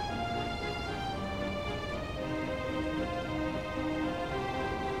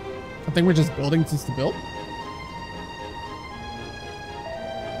 I think we're just building just to build.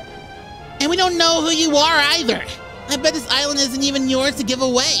 And we don't know who you are either. I bet this island isn't even yours to give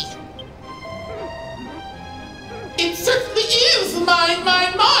away. It certainly is mine.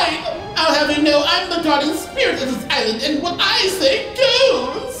 I'll have you know I'm the guardian spirit of this island, and what I say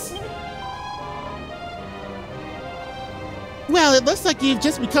goes. Well, it looks like you've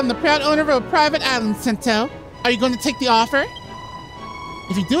just become the proud owner of a private island, Sento. Are you going to take the offer?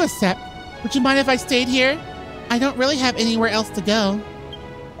 If you do accept, would you mind if I stayed here? I don't really have anywhere else to go.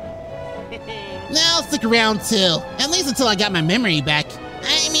 I'll stick around too, at least until I got my memory back.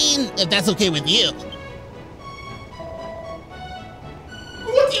 I mean, if that's okay with you.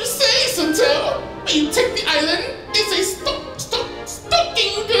 What do you say, Sunto? Will you take the island? It's a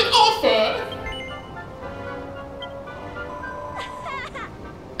stalking good offer.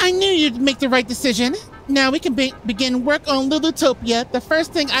 I knew you'd make the right decision. Now we can begin work on Lulutopia. The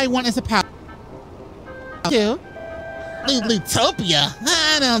first thing I want is a power. Lulutopia?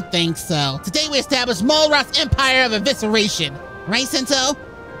 I don't think so. Today we established Molroth's Empire of Evisceration. Right, Sento?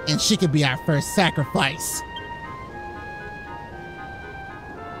 And she could be our first sacrifice.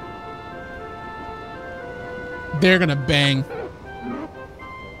 They're gonna bang.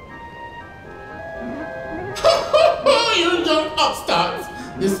 You young upstarts.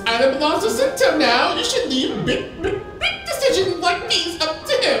 This island belongs to Sento now. You should leave big decisions like these up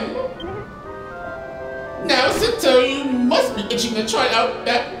to him. Now, Sento, you must be itching to try out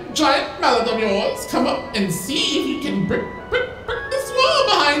that giant mallet of yours. Come up and see if you can break this wall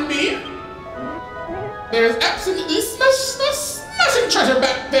behind me. There's absolutely smashing treasure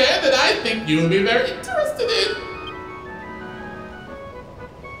back there that I think you'll be very interested in.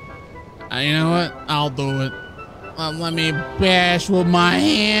 You know what? I'll do it. Let me bash with my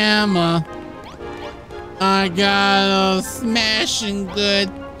hammer. I got a smashing good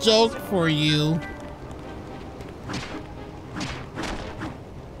joke for you.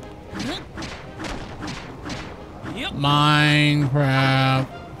 Minecraft.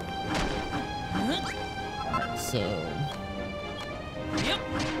 So,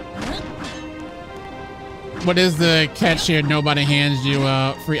 what is the catch here? Nobody hands you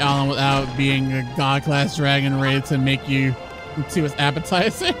a free island without being a god class dragon ready to make you into its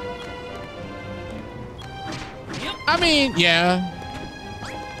appetizer. I mean, yeah.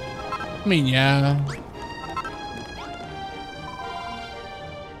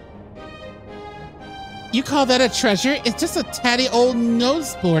 You call that a treasure? It's just a tatty old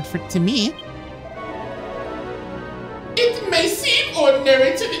noseboard to me. It may seem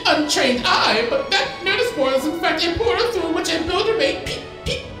ordinary to the untrained eye, but that notice board is in fact a portal through which a builder may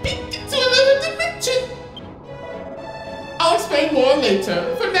peek into another dimension. I'll explain more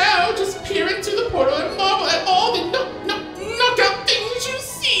later. For now, just peer into the portal and marvel at all the knockout things you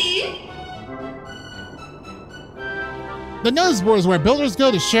see. The notice board is where builders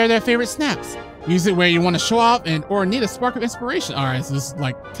go to share their favorite snaps. Use it where you want to show off or need a spark of inspiration. All right, so this is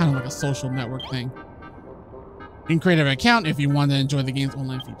kind of like a social network thing. You can create an account if you want to enjoy the game's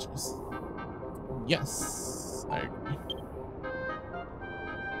online features. Yes, I agree.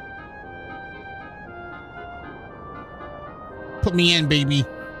 Put me in, baby.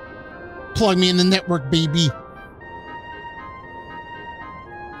 Plug me in the network, baby.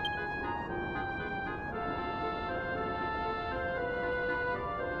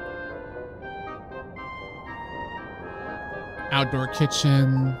 Outdoor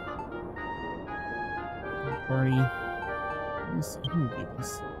kitchen. Party. Let me see. Who gave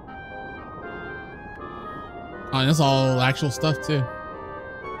this? Oh, that's all actual stuff too.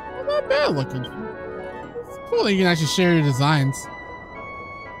 Not bad looking. It's cool that you can actually share your designs.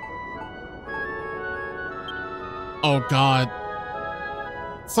 Oh god.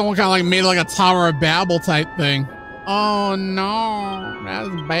 Someone kind of like made like a Tower of Babel type thing. Oh no, that's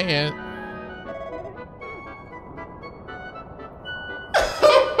bad.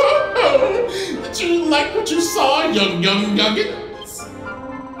 Did you like what you saw, youngins?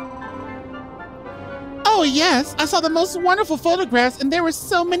 Oh yes, I saw the most wonderful photographs and there were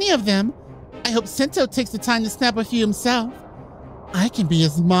so many of them. I hope Sento takes the time to snap a few himself. I can be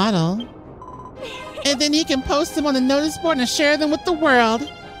his model. And then he can post them on the notice board and share them with the world.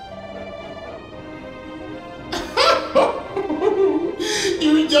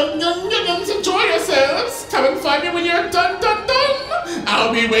 You youngins, enjoy yourselves. Come and find me when you're done.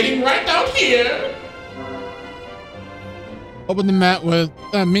 I'll be waiting right out here. Open the map with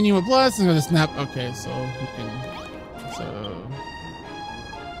a menu with plus and go to snap. Okay, so we can.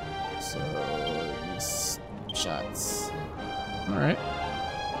 So shots. All right.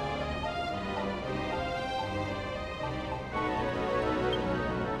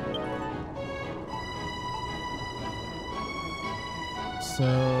 So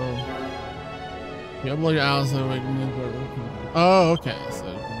you upload your island so we can move over. Oh, okay. So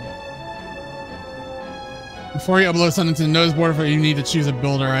before you upload something to the notice board, you need to choose a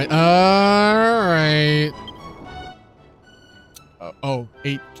builder, right? All right. Oh,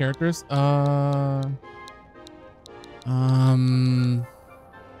 8 characters. Oh.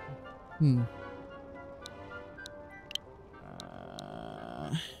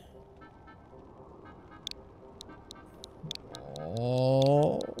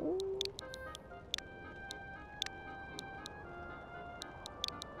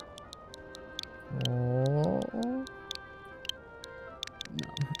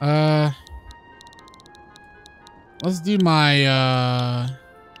 Let's do my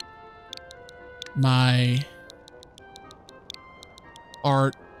my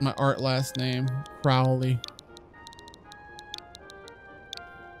art last name, Crowley.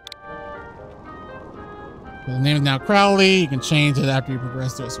 The name is now Crowley. You can change it after you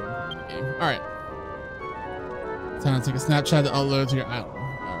progress to a certain point in the game. All right. Time to take a snapshot to upload to your island.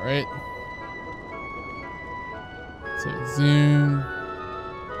 All right. So zoom.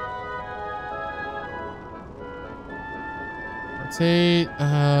 Rotate.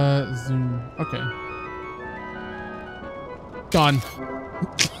 Zoom. Okay. Done.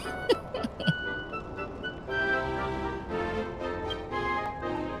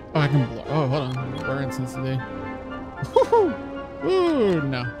 Oh, I can blur. Oh, hold on. Blur intensity. Ooh,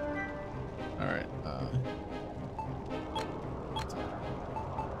 no. All right.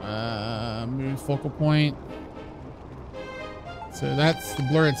 Move focal point. So that's the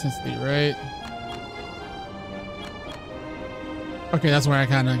blur intensity, right? Okay, that's where I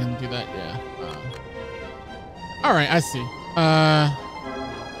kind of can do that. Yeah. All right, I see.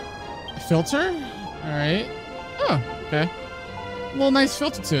 Filter. All right. Oh, okay. A little nice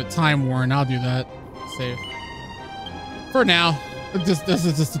filter to it. Time worn. I'll do that. Save. For now. This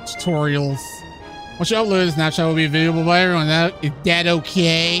is just the tutorials. Once you upload the snapshot, will be available by everyone. Is that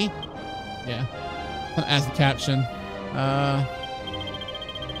okay? Yeah. As the caption.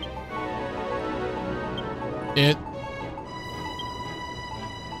 It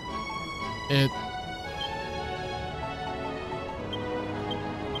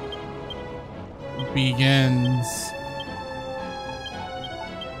begins.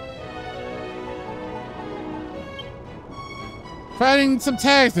 Providing some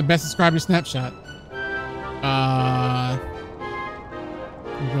tags to best describe your snapshot.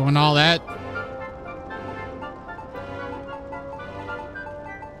 Doing all that.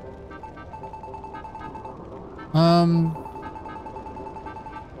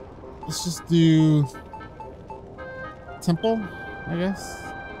 Let's just do temple, I guess.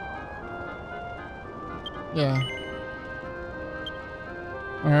 Yeah.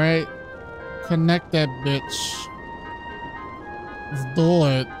 All right. Connect that bitch. Let's do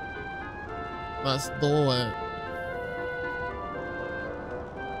it. Let's do it.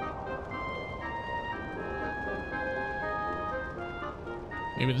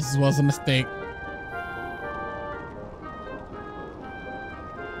 Maybe this was a mistake.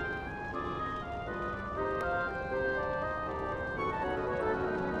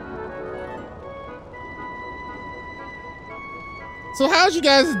 So how's you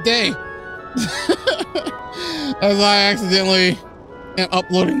guys' day? As I accidentally am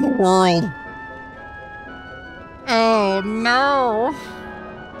uploading the world. Oh no.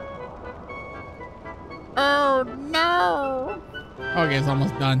 Oh no. Okay, it's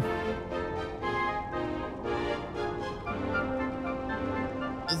almost done.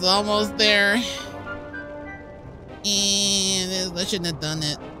 It's almost there. And I shouldn't have done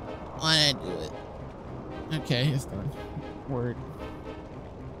it. Why did I do it? Okay, it's done. Word.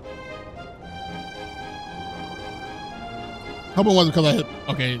 Hope it wasn't because I hit.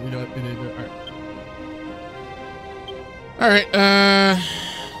 Okay, you know what? It did it. All right. All right.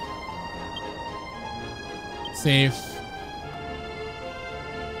 Save.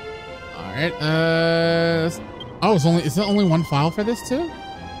 All right. Oh, is there only one file for this too?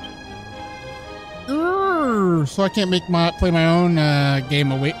 So I can't play my own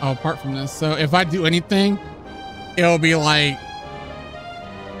game away apart from this. So if I do anything, it'll be like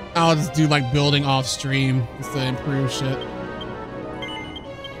I'll just do like building off stream just to improve shit.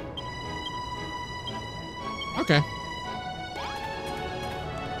 Okay.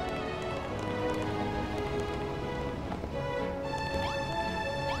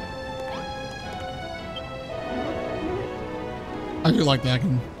 I do like that. I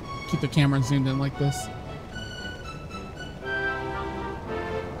can keep the camera zoomed in like this.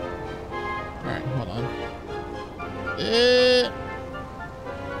 Alright, hold on.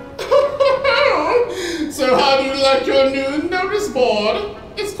 So how do you like your new notice board?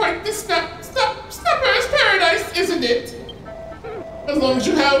 It's quite the snapper's paradise, isn't it? As long as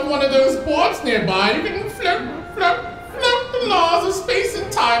you have one of those boards nearby, you can float the laws of space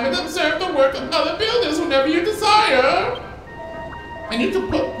and time and observe the work of other builders whenever you desire. And you can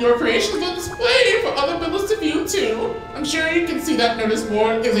put your creations on display for other builders to view too. I'm sure you can see that notice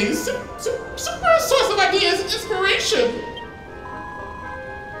board is a super source of ideas and inspiration.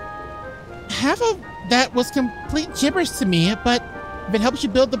 Half of that was complete gibberish to me, but if it helps you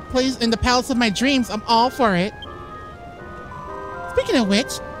build the place in the palace of my dreams, I'm all for it. Speaking of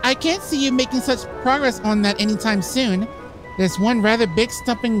which, I can't see you making such progress on that anytime soon. There's one rather big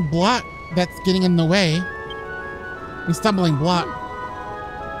stumbling block that's getting in the way. A stumbling block.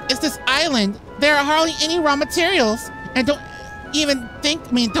 It's this island. There are hardly any raw materials, and don't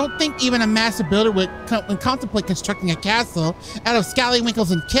think even a master builder would contemplate constructing a castle out of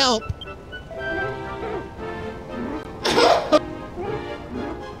scallywinkles and kelp.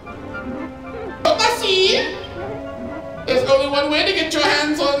 I see. There's only one way to get your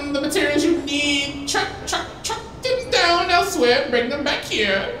hands on the materials you need. Truck them down elsewhere, bring them back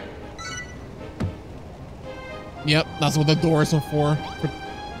here. Yep, that's what the doors are for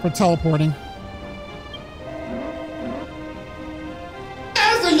teleporting.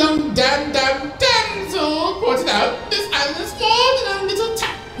 As the young damsel pointed out, this island is more than a little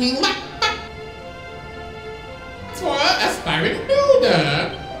tapping lap for an aspiring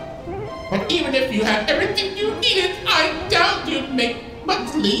builder. But even if you had everything you needed, I doubt you'd make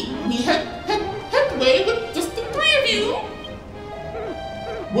much leap. We headway with just the three of you.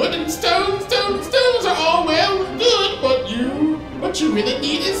 Wood and stones are all well and good, but what you really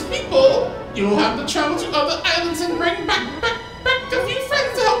need is people. You'll have to travel to other islands and bring back a few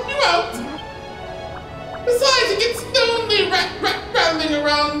friends to help you out. Besides, it gets lonely rattling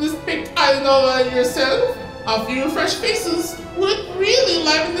around this big island all by yourself. A few fresh faces would really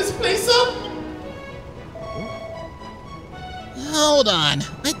liven this place up. Hold on.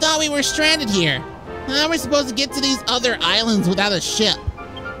 I thought we were stranded here. How are we supposed to get to these other islands without a ship?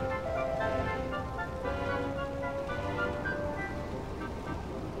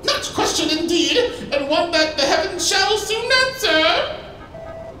 Such question indeed, and one that the heavens shall soon answer.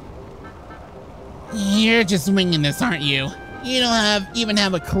 You're just winging this, aren't you? You don't even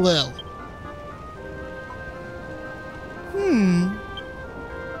have a clue.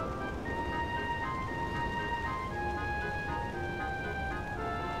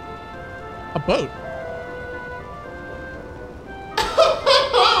 A boat.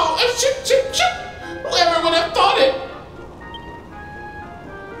 Oh, a ship! Whoever would have thought it?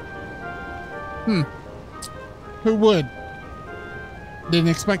 Who would? Didn't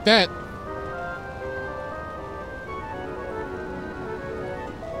expect that.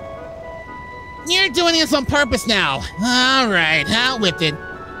 You're doing this on purpose now. All right, out with it.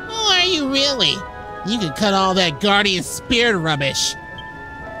 Who are you really? You can cut all that guardian spirit rubbish.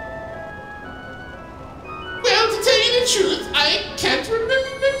 Well, to tell you the truth, I can't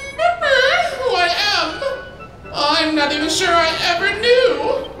remember who I am. I'm not even sure I ever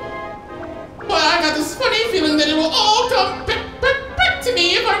knew. But I got this funny feeling that it will all come back to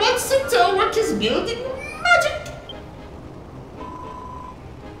me if I watch Sinto work his building magic.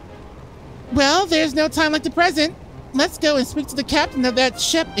 Well, there's no time like the present. Let's go and speak to the captain of that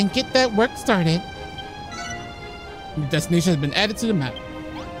ship and get that work started. The destination has been added to the map.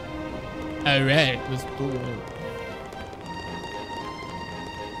 Alright, let's do it.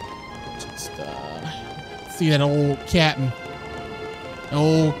 Just, see that old captain.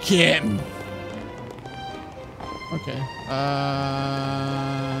 Old captain. Okay.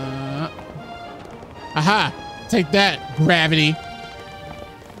 Aha! Take that, gravity.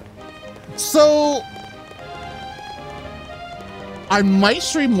 So, I might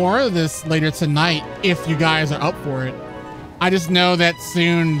stream more of this later tonight if you guys are up for it. I just know that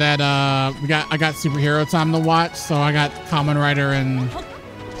soon that I got superhero time to watch, so I got Kamen Rider and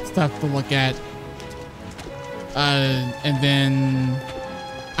stuff to look at. And then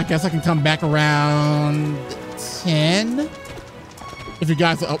I guess I can come back around 10 if you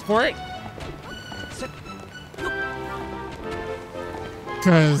guys are up for it.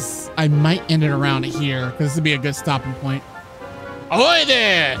 Because I might end it around here, because this would be a good stopping point. Ahoy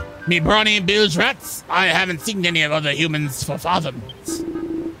there, me brawny bilge rats. I haven't seen any of other humans for fathoms.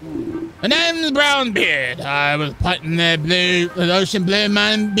 My name's Brownbeard. I was putting the ocean blue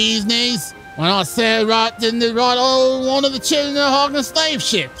man bee's knees when I sailed right in the one of the children of hogging slave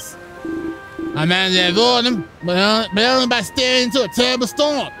ships. I managed to avoid them, but only by steering into a terrible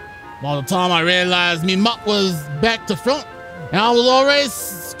storm. By the time I realized me muck was back to front, and I was already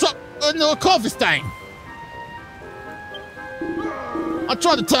struck into a coffee stain. I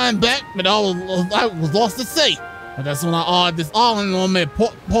tried to turn back, but I was lost at sea. And that's when I eyed this island on my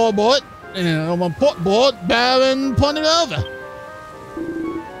port board, and on my port board, barrel pointed over.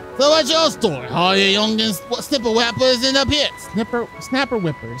 So what's your story? How you youngins, what snipper whippers end up here? Snapper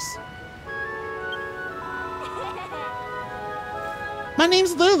whippers. My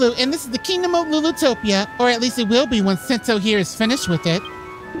name's Lulu, and this is the Kingdom of Lulutopia, or at least it will be when Sinto here is finished with it.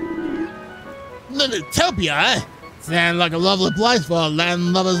 Lulutopia, eh? Sounds like a lovely place for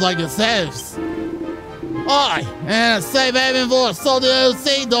land lovers like yourselves. Aye, and a safe haven for a salty old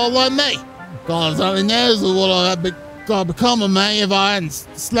sea dog like me. God only knows what I Gotta become a man if I hadn't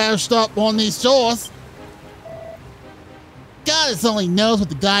slouched up on these shores. God only knows what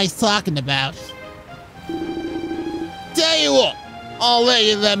the guy's talking about. Tell you what, I'll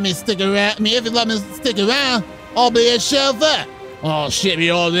let me stick around. If you let me stick around, I'll be a chauffeur. I'll ship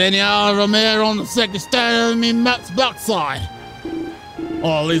you all in out from here on the second stand of me map's backside.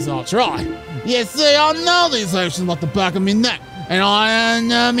 Or at least I'll try. You see, I know these oceans like the back of me neck, and I ain't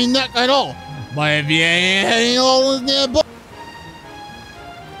know me neck at all. But if you ain't heading all nearby.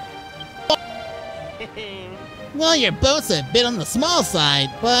 Well, your boat's a bit on the small side,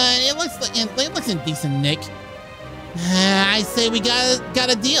 but it looks in decent nick. I say we got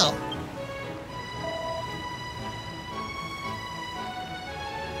a deal.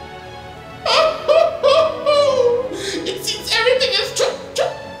 It seems everything is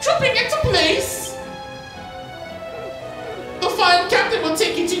tripping into place. The fine captain will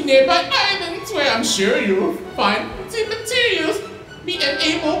take you to nearby islands where I'm sure you'll find the materials be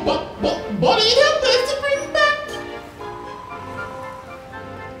able bodied helpers to bring back.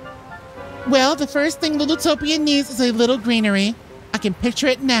 Well, the first thing Littletopia needs is a little greenery. I can picture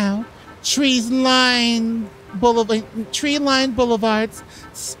it now. Tree-lined boulevards,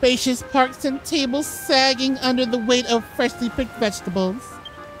 spacious parks and tables sagging under the weight of freshly picked vegetables.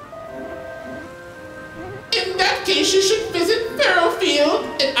 In that case, you should visit Furrowfield,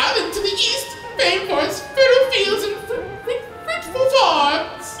 an island to the east, famed for its fertile fields and fruitful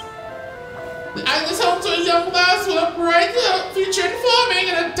farms. The island is home to a young lass with a bright future in farming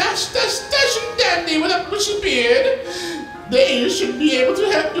and a dashing dandy with a bushy beard. They should be able to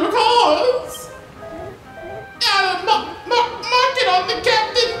help your cause. Now, mark it on the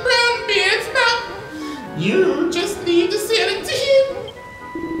Captain Brownbeard's map. You just need to send it to him.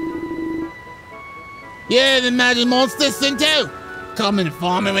 Yeah, the magic monster sent too. Come and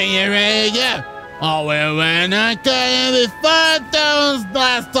farm it when you're ready to go. Oh, well, when I got in with 5,000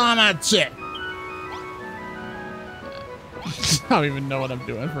 last time I checked. I don't even know what I'm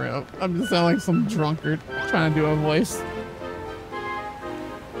doing for real. I'm just sounding like some drunkard trying to do a voice.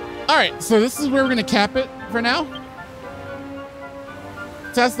 Alright, so this is where we're gonna cap it for now.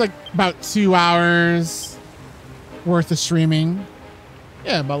 So that's like about 2 hours worth of streaming.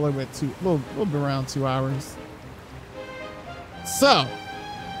 Yeah, about a little bit around 2 hours. So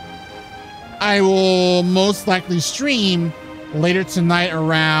I will most likely stream later tonight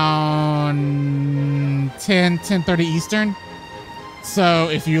around 10:30 Eastern. So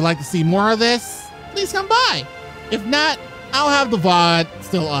if you'd like to see more of this, please come by. If not, I'll have the VOD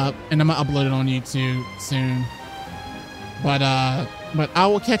still up and I'm gonna upload it on YouTube soon. But I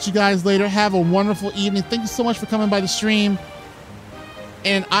will catch you guys later. Have a wonderful evening. Thank you so much for coming by the stream.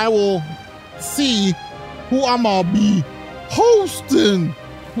 And I will see who I'm gonna be hosting.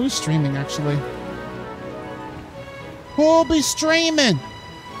 Who's streaming actually? Who'll be streaming?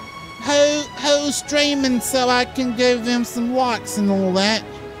 Who's streaming so I can give them some likes and all that?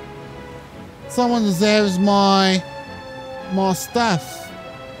 Someone deserves my stuff.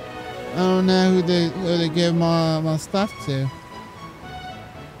 I don't know who to give my stuff to.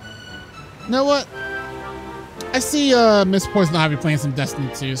 You know what? I see Miss Poison Ivy playing some Destiny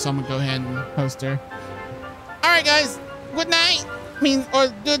 2, so I'm gonna go ahead and post her. Alright guys, good night. Or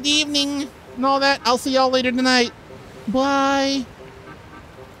good evening and all that. I'll see y'all later tonight. Bye.